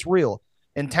 that shit's real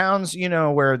in towns,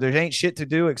 where there ain't shit to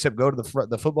do except go to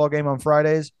the football game on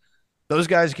Fridays. Those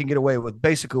guys can get away with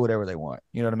basically whatever they want.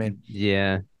 You know what I mean?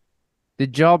 Yeah.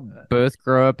 Did y'all both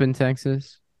grow up in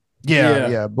Texas?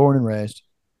 Yeah. Born and raised.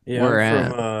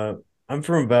 Yeah, I'm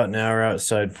from about an hour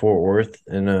outside Fort Worth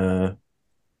in a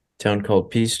town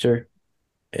called Peaster,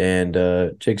 and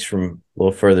Jake's from a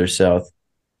little further south.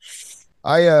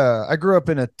 I grew up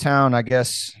in a town, I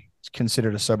guess it's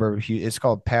considered a suburb of Houston. It's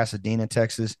called Pasadena,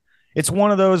 Texas. It's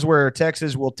one of those where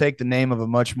Texas will take the name of a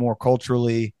much more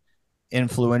culturally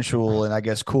influential and I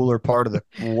guess cooler part of the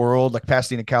world, like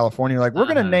Pasadena, California. Like, we're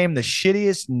going to name the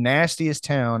shittiest, nastiest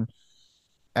town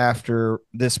after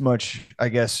this much, I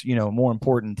guess, more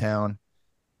important town.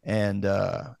 And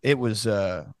it's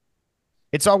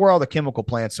all where all the chemical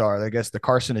plants are. I guess the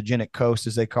carcinogenic coast,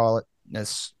 as they call it.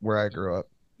 That's where I grew up.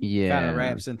 Kind of Yeah.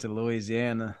 wraps into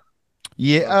Louisiana.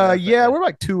 Yeah, we're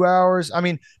like 2 hours. I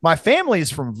mean, my family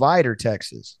is from Vidor,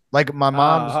 Texas. Like my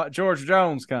mom's. George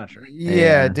Jones country.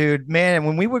 Yeah, dude, man.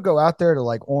 When we would go out there to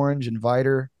like Orange and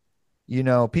Vidor,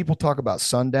 people talk about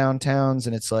sundown towns,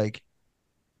 and it's like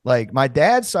my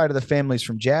dad's side of the family's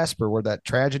from Jasper, where that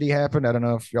tragedy happened. I don't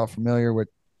know if y'all familiar with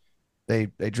they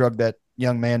drugged that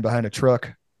young man behind a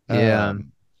truck. Yeah.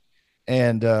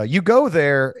 And you go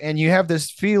there and you have this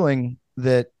feeling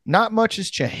that not much has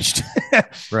changed.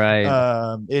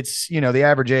 Right. It's the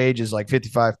average age is like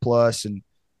 55 plus, and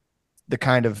the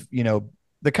kind of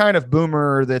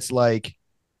boomer that's like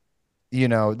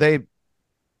they've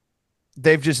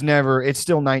just never. It's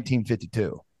still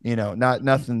 1952.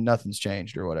 Nothing's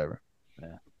changed or whatever.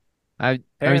 Yeah. I was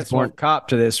Parents born. won't cop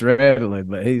to this readily,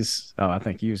 but he's. Oh, I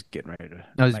think he was getting ready to.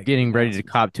 I was make getting an ready to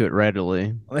cop to it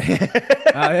readily.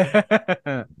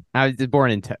 announcement. I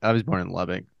was born in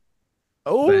Lubbock.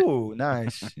 Oh,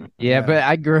 nice. Yeah, but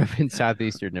I grew up in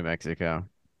southeastern New Mexico.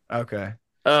 Okay.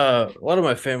 A lot of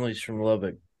my family's from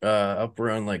Lubbock, up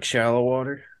around like Shallow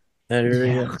Water, that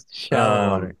area. Shallow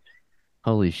water.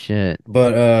 Holy shit.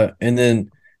 But and then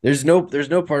there's no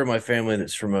part of my family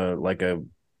that's from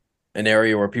an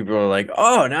area where people are like,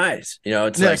 oh, nice.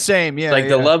 It's Yeah, like same. Yeah, like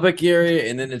the yeah. Lubbock area,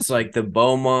 and then it's like the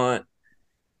Beaumont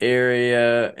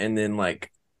area, and then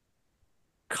like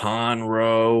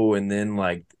Conroe, and then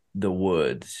like the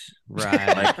woods.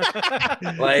 Right. Like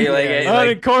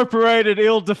Unincorporated,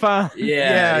 ill-defined.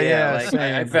 yeah. Like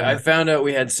same, I found out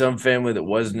we had some family that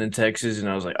wasn't in Texas, and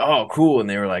I was like, oh, cool. And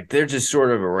they were like, they're just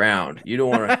sort of around. You don't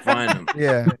want to find them.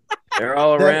 Yeah. They're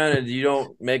all around, and you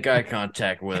don't make eye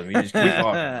contact with them. You just keep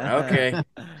walking.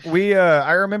 Okay.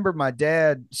 I remember my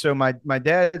dad. So my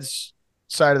dad's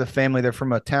side of the family, they're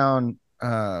from a town.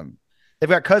 They've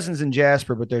got cousins in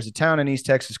Jasper, but there's a town in East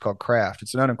Texas called Craft.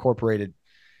 It's an unincorporated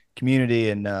community,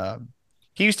 and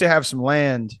he used to have some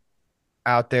land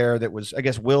out there that was, I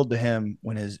guess, willed to him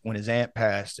when his aunt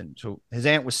passed, and so his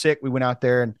aunt was sick. We went out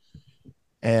there,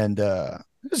 and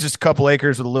it was just a couple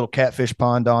acres with a little catfish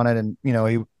pond on it, and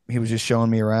he was just showing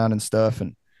me around and stuff,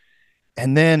 and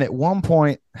then at one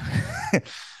point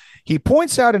he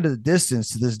points out into the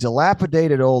distance to this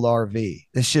dilapidated old RV.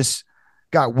 It's just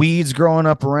got weeds growing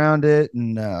up around it,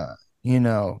 and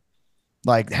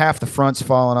like half the front's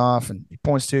falling off, and he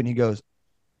points to it and he goes,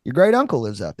 your great uncle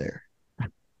lives out there.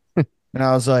 And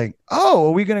I was like, oh,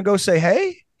 are we gonna go say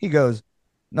hey? He goes,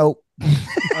 nope.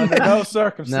 Under no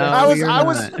circumstances. No,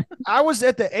 I was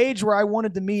at the age where I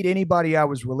wanted to meet anybody I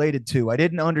was related to. I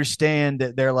didn't understand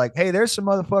that they're like, hey, there's some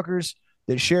motherfuckers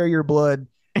that share your blood.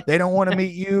 They don't want to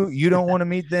meet you. You don't want to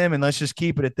meet them. And let's just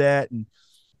keep it at that. And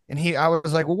I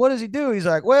was like, well, what does he do? He's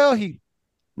like, well, he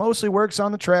mostly works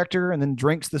on the tractor and then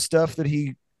drinks the stuff that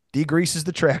he degreases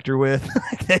the tractor with.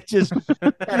 It just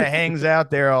kind of hangs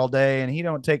out there all day. And he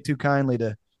don't take too kindly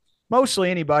to mostly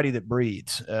anybody that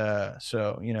breeds.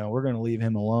 So, we're going to leave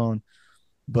him alone.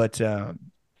 But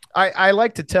I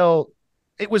like to tell,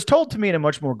 it was told to me in a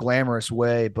much more glamorous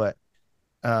way, but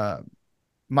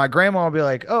my grandma will be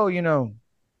like, oh,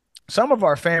 some of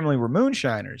our family were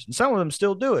moonshiners and some of them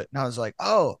still do it. And I was like,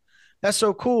 oh, that's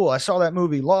so cool. I saw that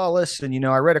movie Lawless, and,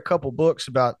 I read a couple books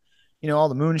about, all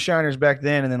the moonshiners back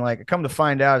then. And then like, I come to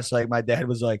find out, it's like, my dad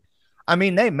was like, I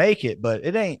mean, they make it, but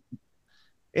it ain't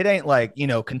like,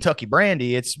 Kentucky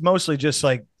brandy. It's mostly just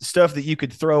like stuff that you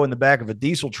could throw in the back of a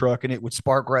diesel truck and it would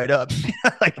spark right up.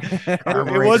 Like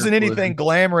it wasn't anything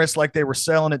glamorous like they were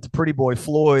selling it to Pretty Boy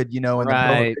Floyd, in the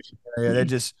prohibition area. They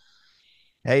just,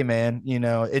 hey man,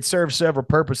 it serves several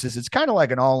purposes. It's kind of like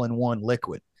an all-in-one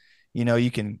liquid. You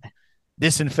can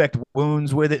disinfect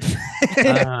wounds with it.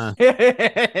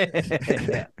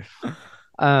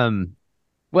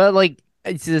 Well, like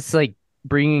it's just like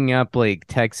bringing up like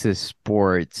Texas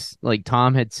sports. Like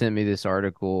Tom had sent me this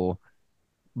article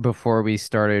before we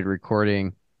started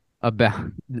recording about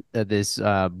this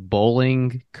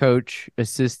bowling coach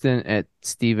assistant at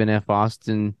Stephen F.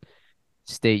 Austin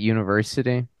State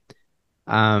University.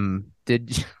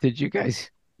 Did you guys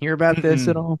hear about this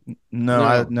at all?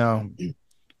 No. No.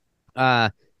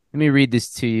 Let me read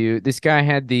this to you. This guy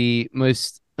had the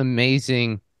most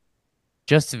amazing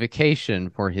justification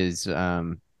for his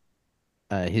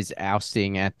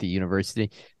ousting at the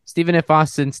university. Stephen F.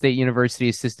 Austin State University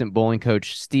assistant bowling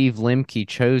coach Steve Lemke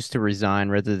chose to resign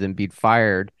rather than be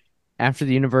fired after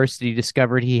the university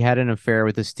discovered he had an affair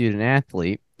with a student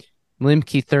athlete.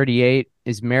 Lemke, 38,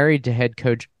 is married to head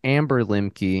coach Amber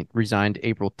Lemke, resigned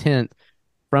April 10th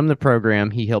From the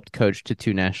program, he helped coach to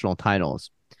 2 national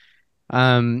titles.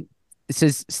 It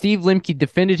says Steve Lemke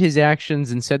defended his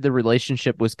actions and said the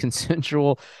relationship was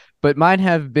consensual, but might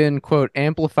have been, quote,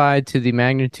 amplified to the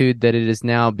magnitude that it is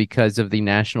now because of the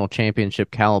national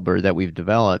championship caliber that we've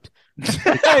developed.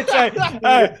 Hey,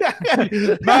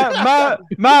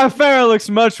 my affair looks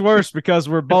much worse because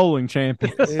we're bowling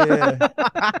champions.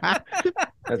 Yeah.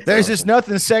 There's just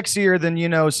nothing sexier than,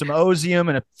 some Ozium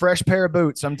and a fresh pair of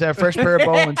boots. A fresh pair of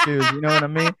bowling shoes. You know what I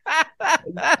mean?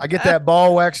 I get that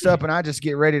ball waxed up and I just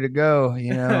get ready to go,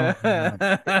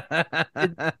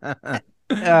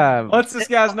 What's this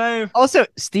guy's name? Also,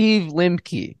 Steve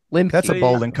Lemke. That's a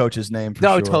bowling coach's name for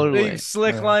sure. Totally. Big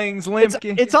Slick Langs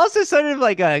Lemke. It's also sort of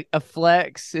like a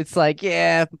flex. It's like,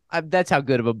 that's how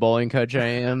good of a bowling coach I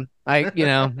am. He'd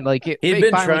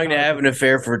been trying to have an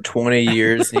affair for 20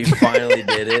 years and he finally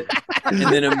did it and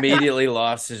then immediately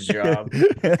lost his job.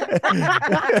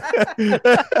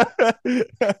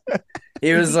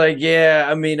 He was like,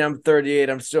 I'm 38.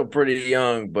 I'm still pretty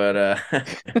young, but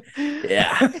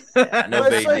no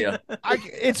big deal.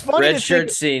 It's funny. Red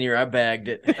shirt senior, I bagged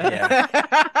it. Yeah.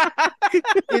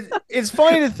 It's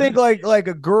funny to think like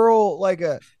a girl, like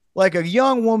a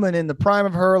young woman in the prime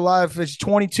of her life. She's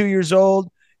 22 years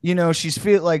old. She's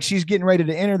she's getting ready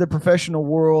to enter the professional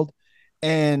world,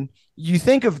 and you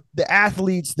think of the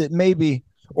athletes that maybe,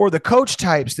 or the coach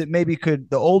types that maybe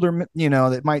the older,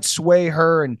 that might sway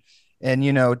her and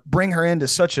bring her into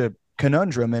such a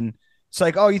conundrum. And it's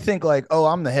like, you think like,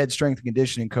 I'm the head strength and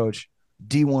conditioning coach,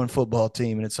 D1 football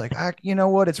team. And it's like, you know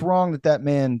what? It's wrong that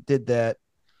man did that.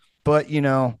 But,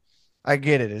 I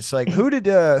get it. It's like, who did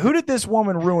this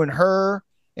woman ruin her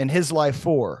and his life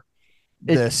for?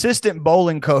 The assistant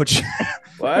bowling coach.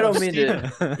 Well, I don't mean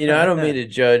to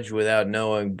judge without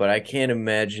knowing, but I can't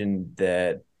imagine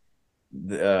that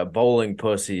the bowling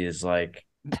pussy is like,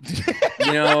 I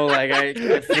feel like,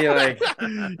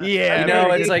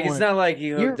 it's like, it's not like he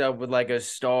hooked up with like a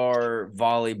star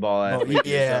volleyball athlete.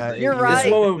 Yeah, you're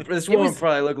right. This woman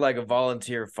probably looked like a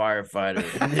volunteer firefighter.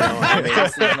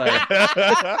 It's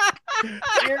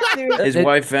like, his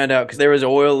wife found out because there was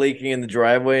oil leaking in the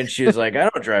driveway, and she was like, "I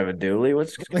don't drive a dually.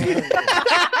 What's going on?"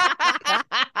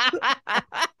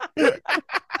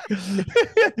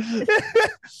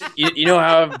 You know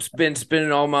how I've been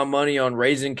spending all my money on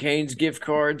Raising Cane's gift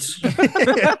cards?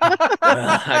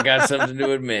 I got something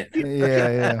to admit.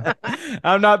 Yeah.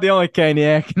 I'm not the only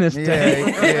caniac in this day.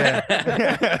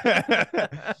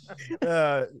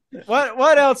 Yeah.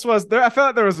 What else was there? I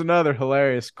felt there was another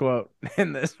hilarious quote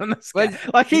in this one.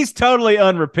 Like he's totally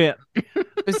unrepentant.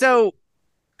 So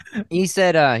he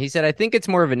said, I think it's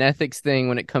more of an ethics thing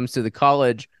when it comes to the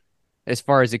college, as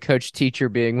far as a coach teacher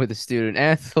being with a student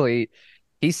athlete.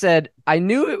 He said,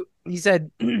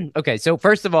 okay, so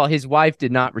first of all, his wife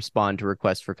did not respond to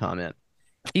requests for comment.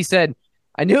 He said,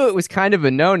 I knew it was kind of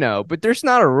a no-no, but there's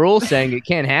not a rule saying it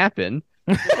can't happen.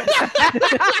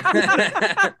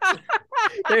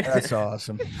 That's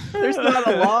awesome. There's not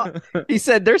a law. He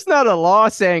said, there's not a law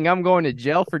saying I'm going to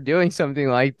jail for doing something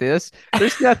like this.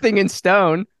 There's nothing in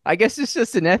stone. I guess it's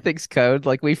just an ethics code.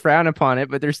 Like, we frown upon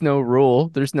it, but there's no rule.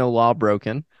 There's no law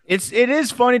broken. It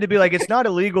is funny to be like, it's not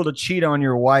illegal to cheat on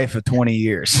your wife of 20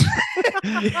 years.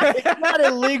 It's not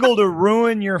illegal to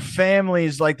ruin your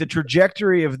family's, like, the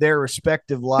trajectory of their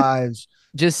respective lives.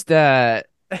 Just, okay,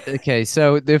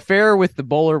 so the affair with the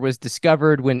bowler was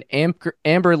discovered when Amber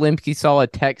Lemke saw a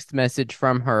text message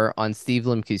from her on Steve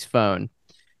Lemke's phone.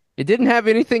 It didn't have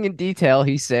anything in detail,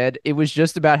 he said. It was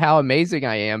just about how amazing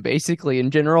I am, basically, in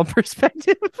general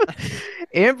perspective.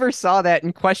 Amber saw that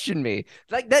and questioned me.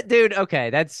 Like, that dude,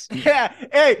 okay, that's... Yeah,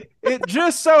 hey, it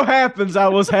just so happens I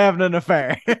was having an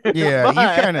affair. Yeah,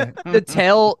 you kind of... The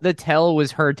tell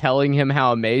was her telling him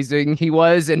how amazing he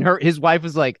was, and his wife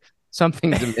was like,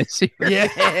 something's amiss here. Yeah.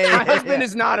 My husband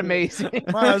is not amazing.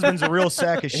 My husband's a real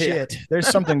sack of shit. There's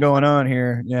something going on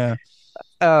here. Yeah.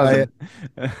 Amber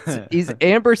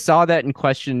saw that and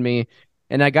questioned me,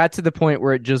 and I got to the point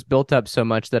where it just built up so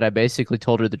much that I basically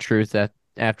told her the truth that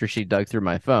after she dug through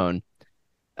my phone.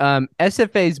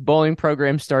 SFA's bowling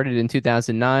program started in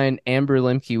 2009. Amber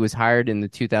Lemke was hired in the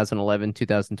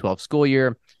 2011-2012 school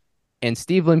year, and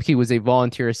Steve Lemke was a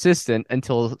volunteer assistant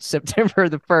until September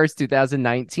the 1st,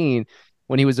 2019,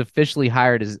 when he was officially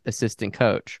hired as assistant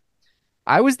coach.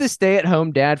 I was the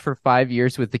stay-at-home dad for 5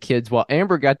 years with the kids while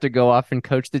Amber got to go off and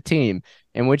coach the team.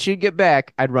 And when she'd get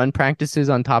back, I'd run practices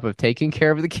on top of taking care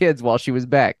of the kids while she was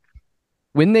back.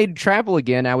 When they'd travel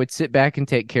again, I would sit back and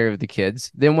take care of the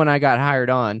kids. Then when I got hired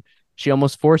on, she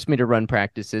almost forced me to run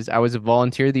practices. I was a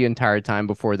volunteer the entire time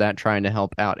before that, trying to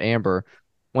help out Amber.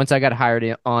 once I got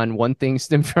hired on, one thing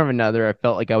stemmed from another. I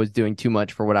felt like I was doing too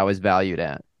much for what I was valued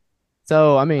at.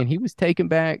 So, I mean, he was taken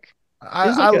back. It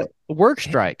was like I a work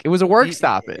strike. It was a work He,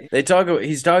 stoppage.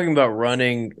 he's talking about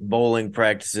running bowling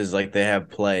practices like they have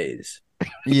plays.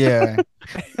 yeah.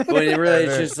 When it really,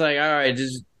 it's just like, all right,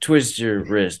 just twist your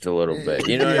wrist a little bit.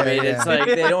 You know what I Yeah, mean? It's yeah. like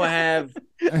they don't have.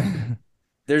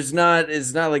 It's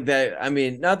not like that. I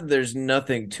mean, not that there's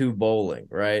nothing to bowling,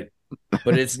 right?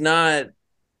 But it's not.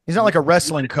 He's not like a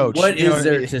wrestling coach. What you know is I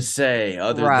there mean? to say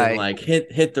other than Right. like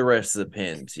hit the rest of the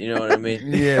pins? You know what I mean?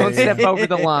 Yeah, Don't yeah. step over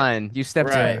the line. You stepped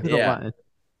Right, over the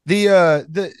yeah.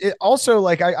 line. Also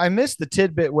like I missed the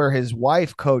tidbit where his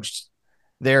wife coached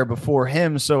there before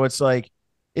him. So it's like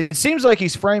it seems like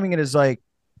he's framing it as like,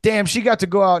 damn, she got to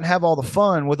go out and have all the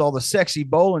fun with all the sexy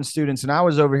bowling students, and I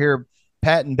was over here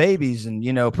patting babies and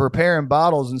preparing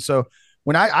bottles. And so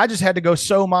when I just had to go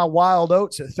sow my wild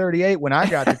oats at 38 when I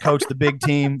got to coach the big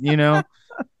team.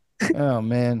 Oh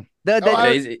man. What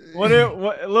a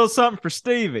little something for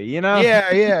Stevie,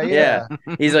 Yeah, yeah, yeah.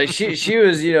 He's like she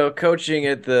was coaching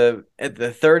at the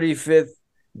 35th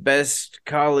best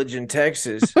college in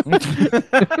Texas,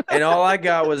 and all I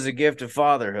got was a gift of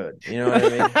fatherhood. You know what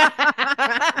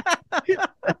I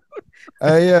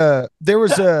mean? There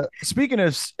was speaking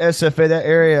of SFA, that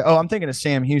area. Oh, I'm thinking of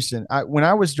Sam Houston. When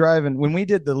I was driving, when we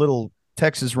did the little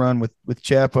Texas run with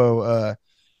Chapo,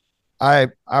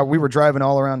 we were driving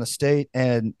all around the state,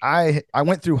 and I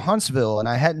went through Huntsville, and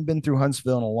I hadn't been through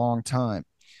Huntsville in a long time.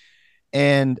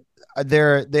 And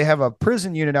they have a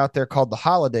prison unit out there called the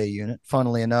Holiday Unit,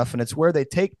 funnily enough, and it's where they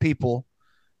take people.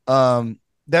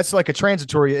 That's like a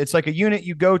transitory. It's like a unit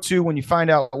you go to when you find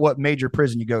out what major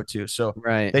prison you go to. So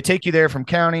Right. they take you there from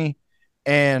county,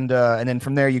 and then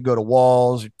from there you go to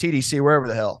Walls or TDC, wherever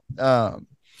the hell.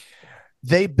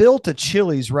 They built a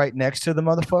Chili's right next to the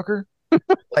motherfucker.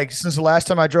 Like since the last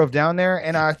time I drove down there,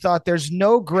 and I thought there's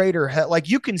no greater hell. Like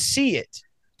you can see it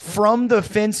from the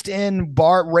fenced-in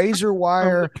razor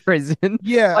wire prison.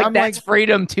 Yeah, like I'm that's like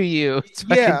freedom to you. It's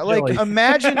yeah, fucking like Chili's.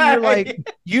 imagine you're like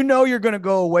you're gonna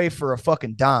go away for a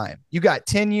fucking dime. You got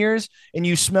 10 years and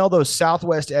you smell those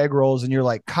Southwest egg rolls and you're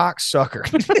like cocksucker.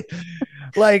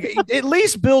 Like at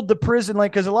least build the prison,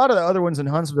 like because a lot of the other ones in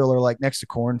Huntsville are like next to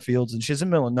cornfields and shit's in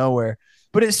the middle of nowhere.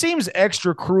 But it seems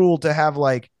extra cruel to have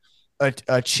like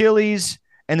a Chili's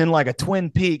and then like a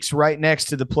Twin Peaks right next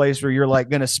to the place where you're like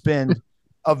gonna spend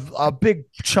a big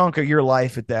chunk of your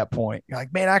life at that point. You're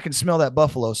like, man, I can smell that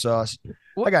buffalo sauce.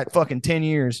 I got fucking 10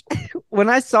 years. When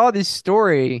I saw this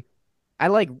story, I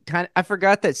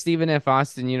forgot that Stephen F.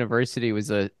 Austin University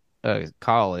was a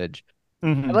college.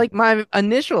 Mm-hmm. Like my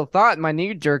initial thought, my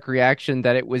knee-jerk reaction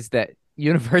that it was that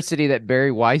university that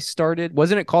Barry Weiss started.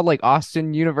 Wasn't it called like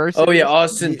Austin University? Oh yeah,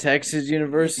 Austin, Texas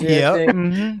University. Yeah. I think.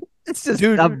 Mm-hmm. It's just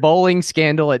a bowling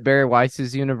scandal at Barry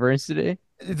Weiss's university.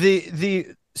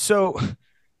 So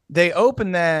they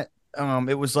opened that.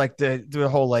 It was like the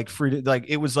whole like free, like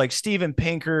it was like Steven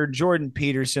Pinker, Jordan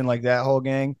Peterson, like that whole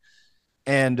gang.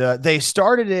 And they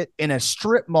started it in a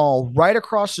strip mall right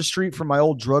across the street from my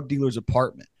old drug dealer's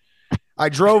apartment. I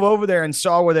drove over there and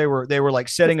saw where they were like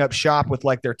setting up shop with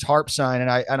like their tarp sign.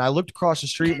 And I looked across the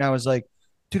street and I was like,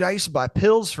 dude, I used to buy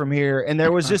pills from here. And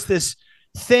there was just this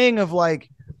thing of like,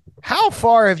 how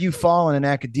far have you fallen in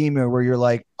academia where you're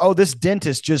like, oh, this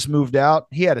dentist just moved out.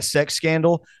 He had a sex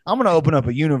scandal. I'm going to open up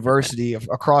a university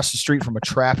across the street from a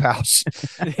trap house.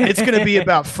 It's going to be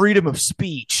about freedom of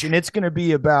speech. And it's going to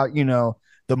be about,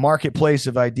 the marketplace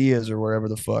of ideas or wherever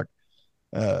the fuck.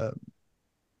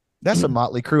 That's a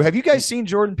motley crew. Have you guys seen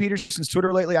Jordan Peterson's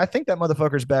Twitter lately? I think that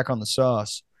motherfucker's back on the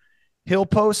sauce. He'll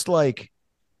post like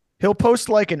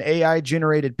an AI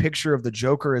generated picture of the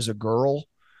Joker as a girl.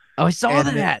 Oh, I saw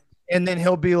that. And then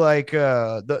he'll be like,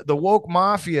 the woke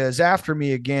mafia is after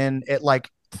me again at like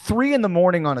 3 a.m.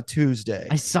 on a Tuesday.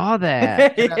 I saw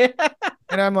that.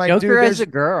 and I'm like, Joker dude, as a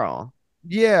girl.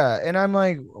 Yeah. And I'm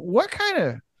like, what kind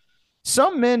of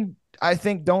some men I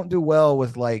think don't do well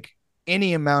with like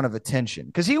any amount of attention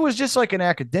because he was just like an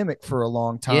academic for a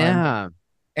long time. Yeah.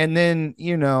 And then,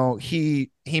 he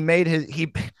made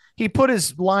he put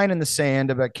his line in the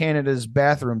sand about Canada's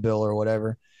bathroom bill or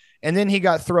whatever. And then he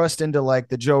got thrust into like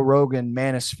the Joe Rogan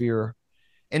manosphere.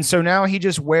 And so now he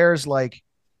just wears like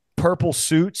purple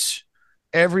suits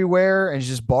everywhere and is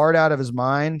just barred out of his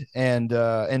mind and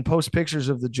posts pictures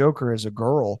of the Joker as a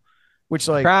girl, which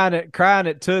like crying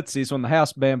at Tootsie's when the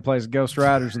house band plays Ghost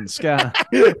Riders in the Sky.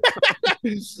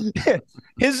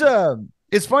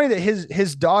 It's funny that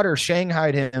his daughter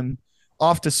shanghaied him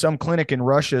off to some clinic in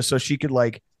Russia so she could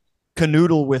like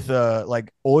canoodle with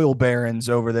like oil barons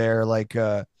over there. Like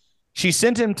she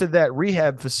sent him to that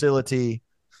rehab facility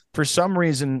for some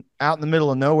reason out in the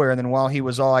middle of nowhere. And then while he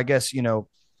was all, I guess,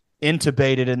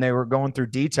 intubated and they were going through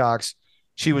detox,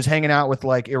 she was hanging out with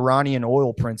like Iranian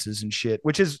oil princes and shit,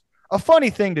 which is a funny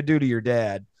thing to do to your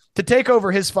dad, to take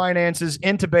over his finances,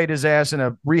 intubate his ass in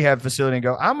a rehab facility and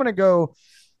go, I'm going to go,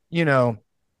 you know,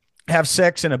 have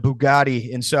sex in a Bugatti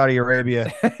in Saudi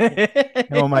Arabia.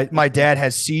 My dad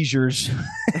has seizures.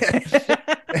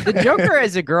 The Joker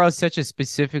as a girl is such a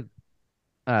specific,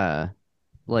 it's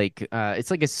like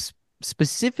a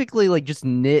specifically like just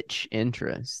niche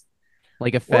interest,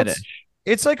 like a fetish.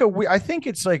 It's like I think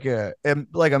it's like a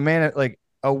man, like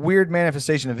a weird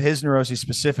manifestation of his neurosis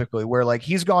specifically, where like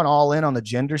he's gone all in on the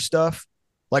gender stuff,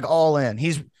 like all in.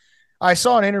 I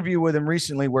saw an interview with him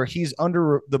recently where he's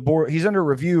under the board. He's under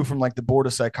review from like the board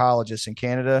of psychologists in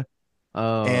Canada,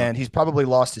 and he's probably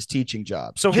lost his teaching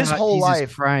job. So his whole Jesus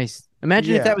life. Christ.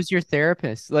 Imagine if that was your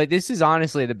therapist. Like, this is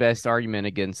honestly the best argument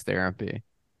against therapy.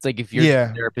 It's like if your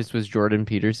therapist was Jordan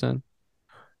Peterson.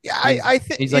 Yeah, I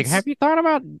think he's like, have you thought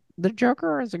about the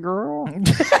Joker as a girl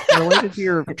related to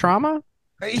your trauma?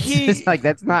 He's like,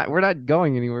 we're not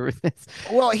going anywhere with this.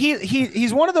 Well,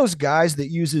 he's one of those guys that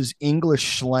uses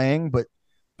English slang, but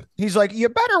he's like, you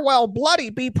better well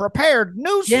bloody be prepared.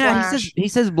 Newsflash. Yeah, he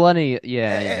says bloody.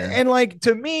 Yeah. And like,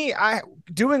 to me,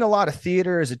 doing a lot of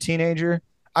theater as a teenager,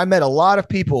 I met a lot of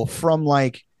people from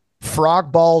like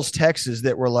Frog Balls, Texas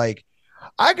that were like,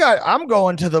 I'm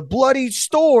going to the bloody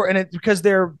store, and it's because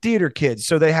they're theater kids,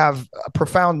 so they have a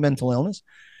profound mental illness.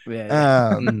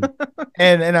 Yeah.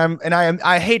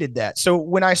 I hated that. So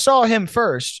when I saw him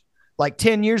first, like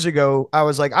 10 years ago, I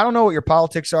was like, I don't know what your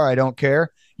politics are. I don't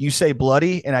care. You say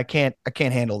bloody, and I can't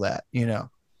handle that. We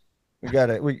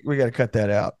gotta cut that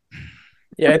out.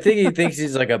 Yeah, I think he thinks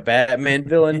he's like a Batman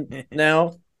villain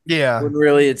now. Yeah. When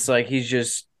really it's like he's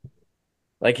just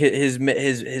like his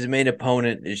main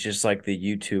opponent is just like the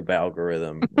YouTube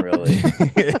algorithm, really.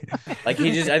 Like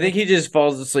I think he just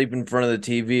falls asleep in front of the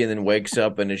TV and then wakes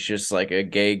up and it's just like a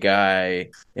gay guy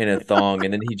in a thong,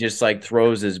 and then he just like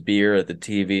throws his beer at the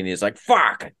TV and he's like,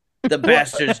 "Fuck, the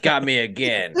bastards got me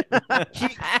again."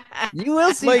 You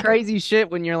will see crazy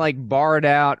shit when you're like barred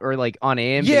out or like on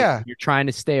Ambien. Yeah, you're trying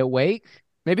to stay awake.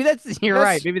 Maybe you're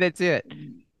right. Maybe that's it.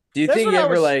 Do you think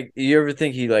you ever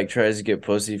think he like tries to get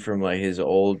pussy from like his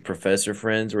old professor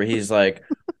friends where he's like,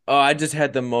 "Oh, I just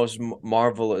had the most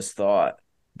marvelous thought,"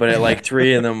 but at like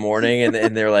 3 a.m,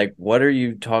 and they're like, "What are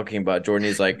you talking about, Jordan?"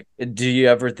 He's like, "Do you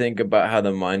ever think about how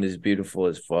the mind is beautiful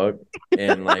as fuck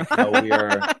and like how we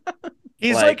are?"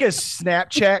 He's like a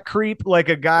Snapchat creep, like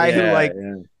a guy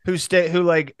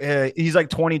he's like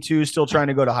 22, still trying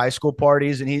to go to high school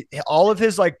parties, and all of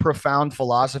his like profound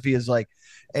philosophy is like,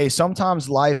 hey, sometimes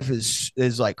life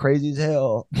is like crazy as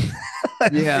hell.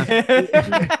 Yeah.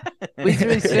 He's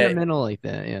really sentimental like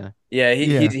that. Yeah. Yeah.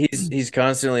 He's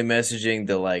constantly messaging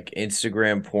the like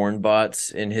Instagram porn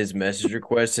bots in his message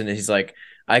requests. And he's like,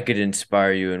 I could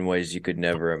inspire you in ways you could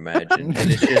never imagine.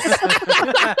 And it's just,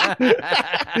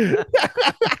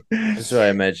 that's what I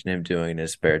imagine him doing in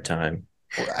his spare time.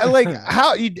 Like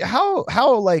how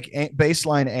like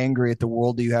baseline angry at the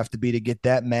world do you have to be to get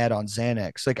that mad on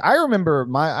Xanax? Like I remember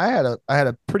I had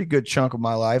a pretty good chunk of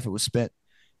my life it was spent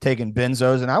taking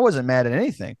benzos, and I wasn't mad at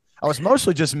anything. I was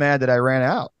mostly just mad that I ran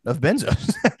out of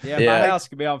benzos. My house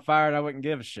could be on fire and I wouldn't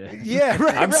give a shit. Yeah,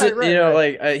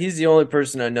 right. He's the only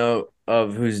person I know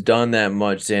of who's done that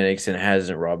much Xanax and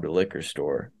hasn't robbed a liquor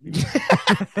store.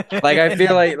 Like I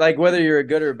feel like whether you're a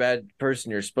good or a bad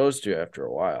person, you're supposed to after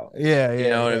a while. Yeah, you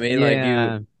know what I mean.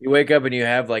 Yeah. Like you wake up and you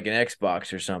have like an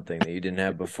Xbox or something that you didn't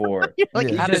have before.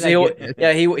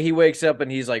 He wakes up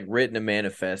and he's like written a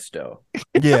manifesto.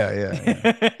 Yeah.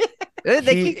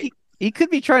 He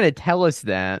could be trying to tell us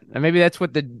that, and maybe that's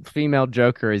what the female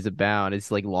Joker is about.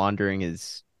 It's like laundering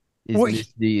his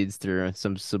misdeeds through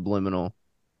some subliminal.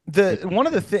 One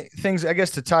of the things, I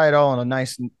guess, to tie it all in a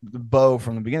nice bow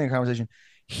from the beginning of the conversation,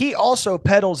 he also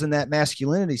peddles in that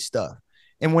masculinity stuff.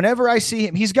 And whenever I see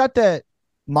him, he's got that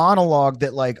monologue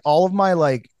that like all of my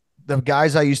like the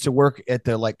guys I used to work at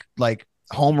the like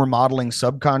home remodeling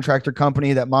subcontractor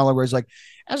company, that monologue where he's like,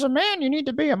 as a man, you need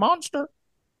to be a monster,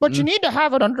 but you need to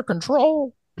have it under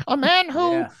control. A man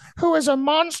who is a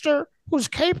monster, who's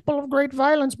capable of great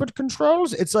violence, but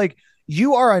controls. It's like,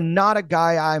 you are not a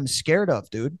guy I'm scared of,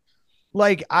 dude.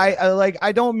 Like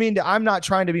I don't mean to, I'm not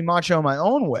trying to be macho in my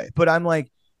own way, but I'm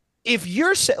like, if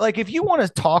you want to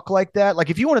talk like that, like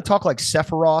if you want to talk like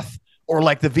Sephiroth or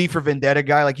like the V for Vendetta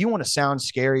guy, like you want to sound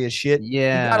scary as shit.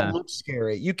 Yeah. You gotta look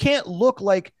scary. You can't look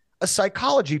like a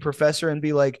psychology professor and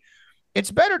be like, it's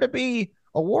better to be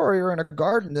a warrior in a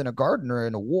garden than a gardener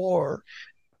in a war.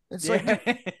 It's like,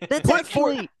 that's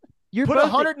actually you're Put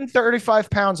both 135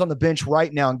 pounds on the bench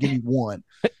right now and give me one.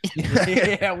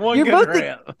 Yeah, one you're good both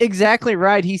rep. exactly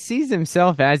right. He sees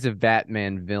himself as a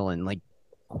Batman villain, like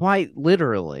quite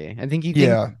literally. I think he thinks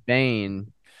Yeah.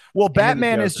 Bane. Well, And the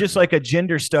Batman is Joker. just like a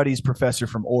gender studies professor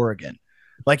from Oregon.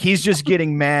 Like he's just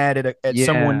getting mad at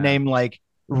someone Yeah. named like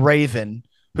Raven,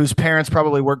 whose parents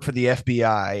probably work for the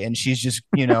FBI, and she's just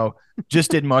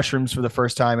just did mushrooms for the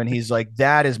first time, and he's like,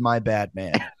 that is my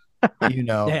Batman.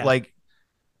 Yeah. Like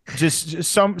just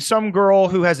some girl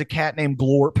who has a cat named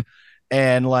Glorp,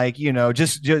 and like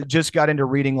just got into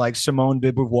reading like Simone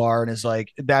de Beauvoir, and is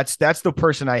like that's the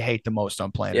person I hate the most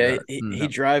on planet Yeah, Earth. he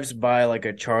drives by like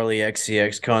a Charlie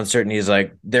XCX concert and he's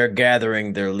like, they're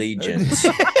gathering their legions.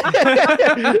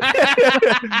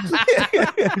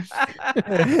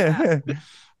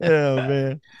 Oh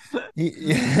man.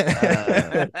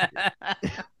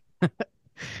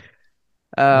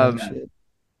 um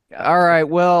all right.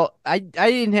 Well, I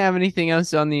didn't have anything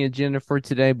else on the agenda for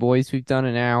today, boys. We've done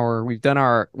an hour. We've done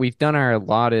our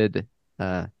allotted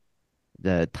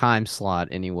the time slot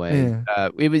anyway. Yeah.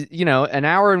 It was, an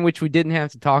hour in which we didn't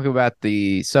have to talk about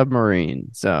the submarine.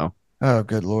 So, Oh,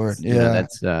 good Lord. you know, Yeah.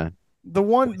 that's The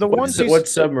one piece What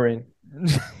submarine?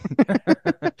 the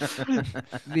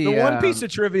one piece of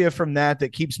trivia from that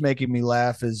keeps making me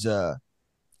laugh is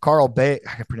Carl Bay.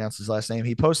 I can pronounce his last name.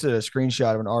 He posted a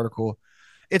screenshot of an article.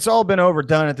 It's all been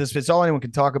overdone at this. It's all anyone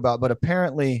can talk about. But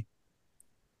apparently,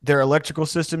 their electrical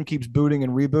system keeps booting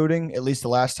and rebooting. At least the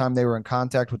last time they were in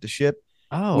contact with the ship,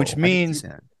 which I didn't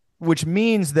see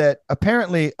means that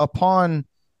apparently upon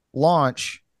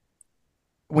launch,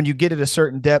 when you get at a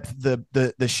certain depth,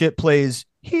 the ship plays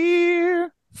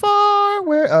 "Here Far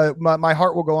Where." My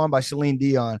Heart Will Go On by Celine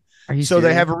Dion. Are you So they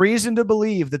serious? have a reason to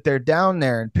believe that they're down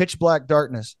there in pitch black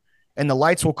darkness, and the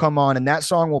lights will come on, and that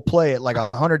song will play at like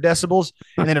 100 decibels,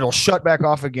 and then it'll shut back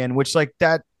off again. Which like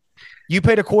that, you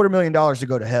paid $250,000 to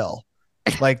go to hell,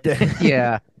 like that.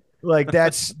 Yeah. Like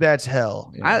that's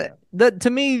hell. To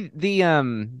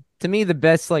me the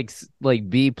best like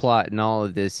B plot in all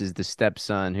of this is the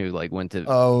stepson who like went to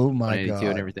Oh my 182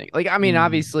 and God. everything. Like, I mean,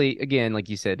 obviously, again, like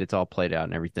you said, it's all played out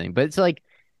and everything, but it's like,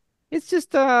 it's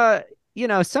just,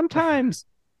 sometimes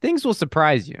things will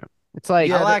surprise you. It's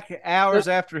like, I like hours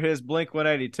after his Blink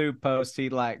 182 post, he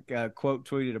like quote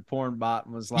tweeted a porn bot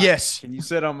and was like, Yes. Can you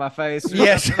sit on my face? Or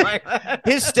Yes. something like that.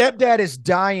 His stepdad is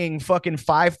dying fucking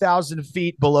 5,000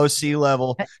 feet below sea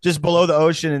level, just below the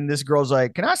ocean. And this girl's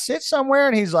like, can I sit somewhere?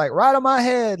 And he's like, right on my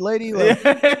head, lady.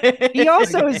 Like, he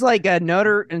also is like a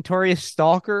notorious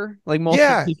stalker. Like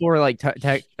multiple people are like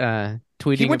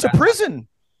tweeting. he went to about prison.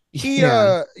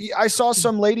 Yeah. I saw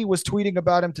some lady was tweeting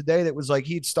about him today that was like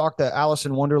he'd stalked the Alice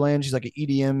in Wonderland. She's like an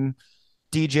EDM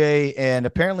DJ, and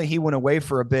apparently he went away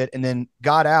for a bit and then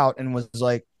got out and was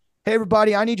like, "Hey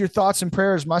everybody, I need your thoughts and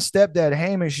prayers. My stepdad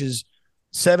Hamish is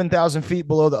 7,000 feet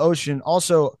below the ocean.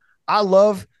 Also, I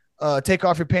love Take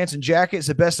Off Your Pants and Jacket. It's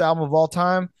the best album of all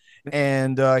time.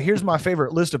 And here's my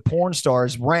favorite list of porn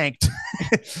stars ranked.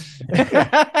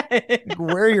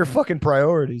 Where are your fucking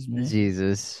priorities, man?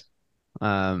 Jesus.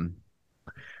 I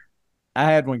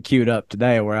had one queued up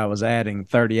today where I was adding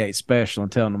 38 Special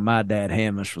and telling them my dad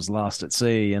Hamish was lost at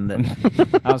sea and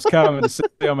that I was coming to see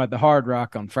him at the Hard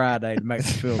Rock on Friday to make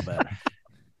me feel better.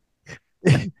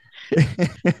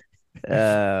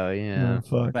 Oh yeah. Oh,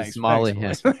 fuck. Thanks, Molly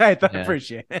thanks, has- boys. I yeah.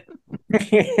 appreciate it.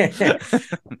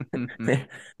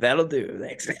 That'll do.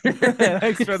 Thanks.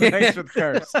 thanks for the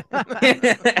curse.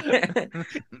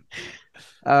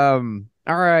 All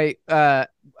right. I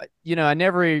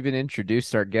never even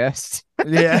introduced our guests.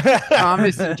 Yeah.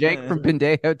 Thomas and Jake from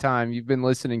Pendejo Time. You've been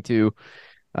listening to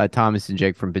Thomas and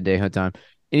Jake from Pendejo Time.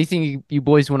 Anything you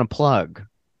boys want to plug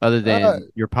other than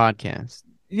your podcast?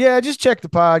 Yeah, just check the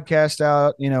podcast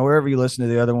out, wherever you listen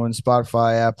to the other ones,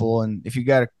 Spotify, Apple, and if you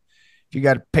got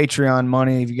Patreon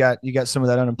money, if you got some of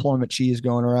that unemployment cheese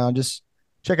going around, just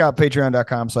check out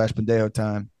patreon.com/Pendejo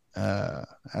Time. I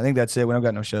think that's it. We don't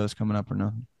got no shows coming up or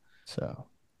nothing. So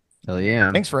Hell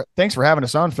yeah. thanks for having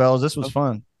us on, fellas. This was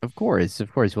fun. Of course.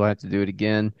 We'll have to do it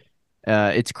again.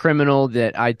 It's criminal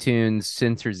that iTunes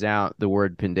censors out the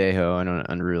word pendejo. I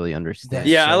don't really understand.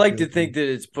 Yeah, so I like good. to think that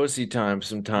it's pussy time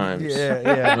sometimes.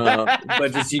 Yeah.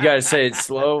 But just you got to say it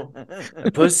slow.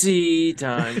 Pussy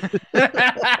time.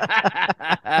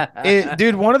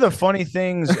 Dude, one of the funny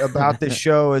things about this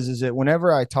show is that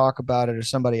whenever I talk about it or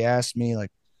somebody asks me,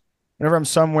 like, whenever I'm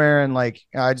somewhere and like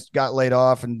I just got laid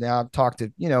off and now I've talked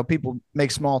to, people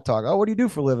make small talk. Oh, what do you do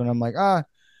for a living? I'm like, I'm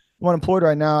unemployed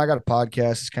right now. I got a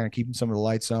podcast. It's kind of keeping some of the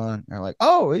lights on. And they're like,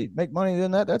 oh, you make money doing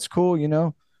that? That's cool.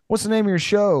 What's the name of your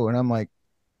show? And I'm like,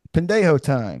 Pendejo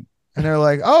Time. And they're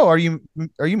like, oh, are you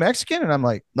Mexican? And I'm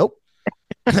like, nope.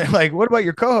 They're like, what about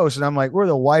your co-host? And I'm like, we're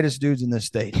the whitest dudes in this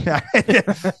state. But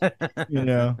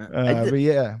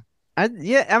yeah. I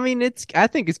mean, I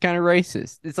think it's kind of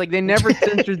racist. It's like they never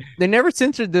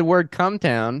censored the word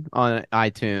 "cumtown" on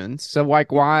iTunes. So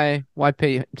like, why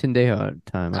pay Pendejo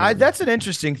Time? That's an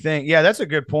interesting thing. Yeah, that's a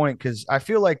good point because I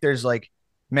feel like there's like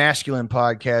masculine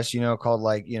podcasts, called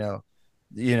like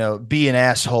be an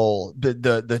asshole,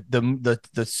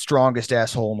 the strongest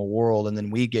asshole in the world, and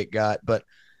then we get got. But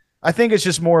I think it's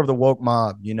just more of the woke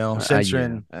mob,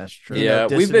 censoring. That's true. Yeah,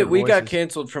 dissident we got voices.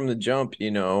 canceled from the jump,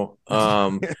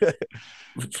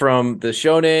 from the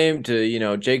show name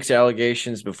to Jake's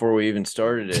allegations before we even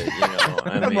started it.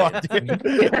 I Come mean, on, dude.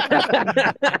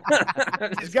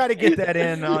 Just got to get that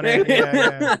in on it.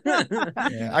 Yeah.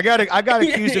 I got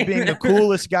accused of being the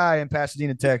coolest guy in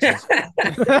Pasadena, Texas. And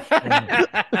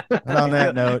on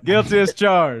that note, Guilty as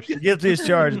charged. guilty as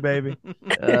charged, baby.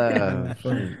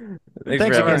 Thanks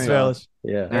Thanks for having again, us on. fellas.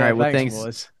 Yeah. All right. Well, thanks,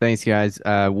 thanks, boys.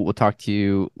 guys. We'll talk to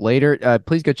you later.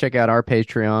 Please go check out our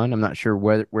Patreon. I'm not sure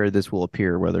where this will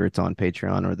appear, whether it's on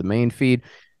Patreon or the main feed.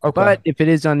 Okay. But if it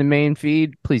is on the main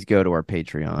feed, please go to our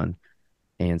Patreon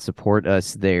and support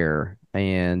us there.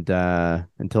 And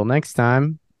until next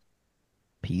time,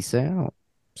 peace out.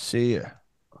 See ya.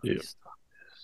 Yeah.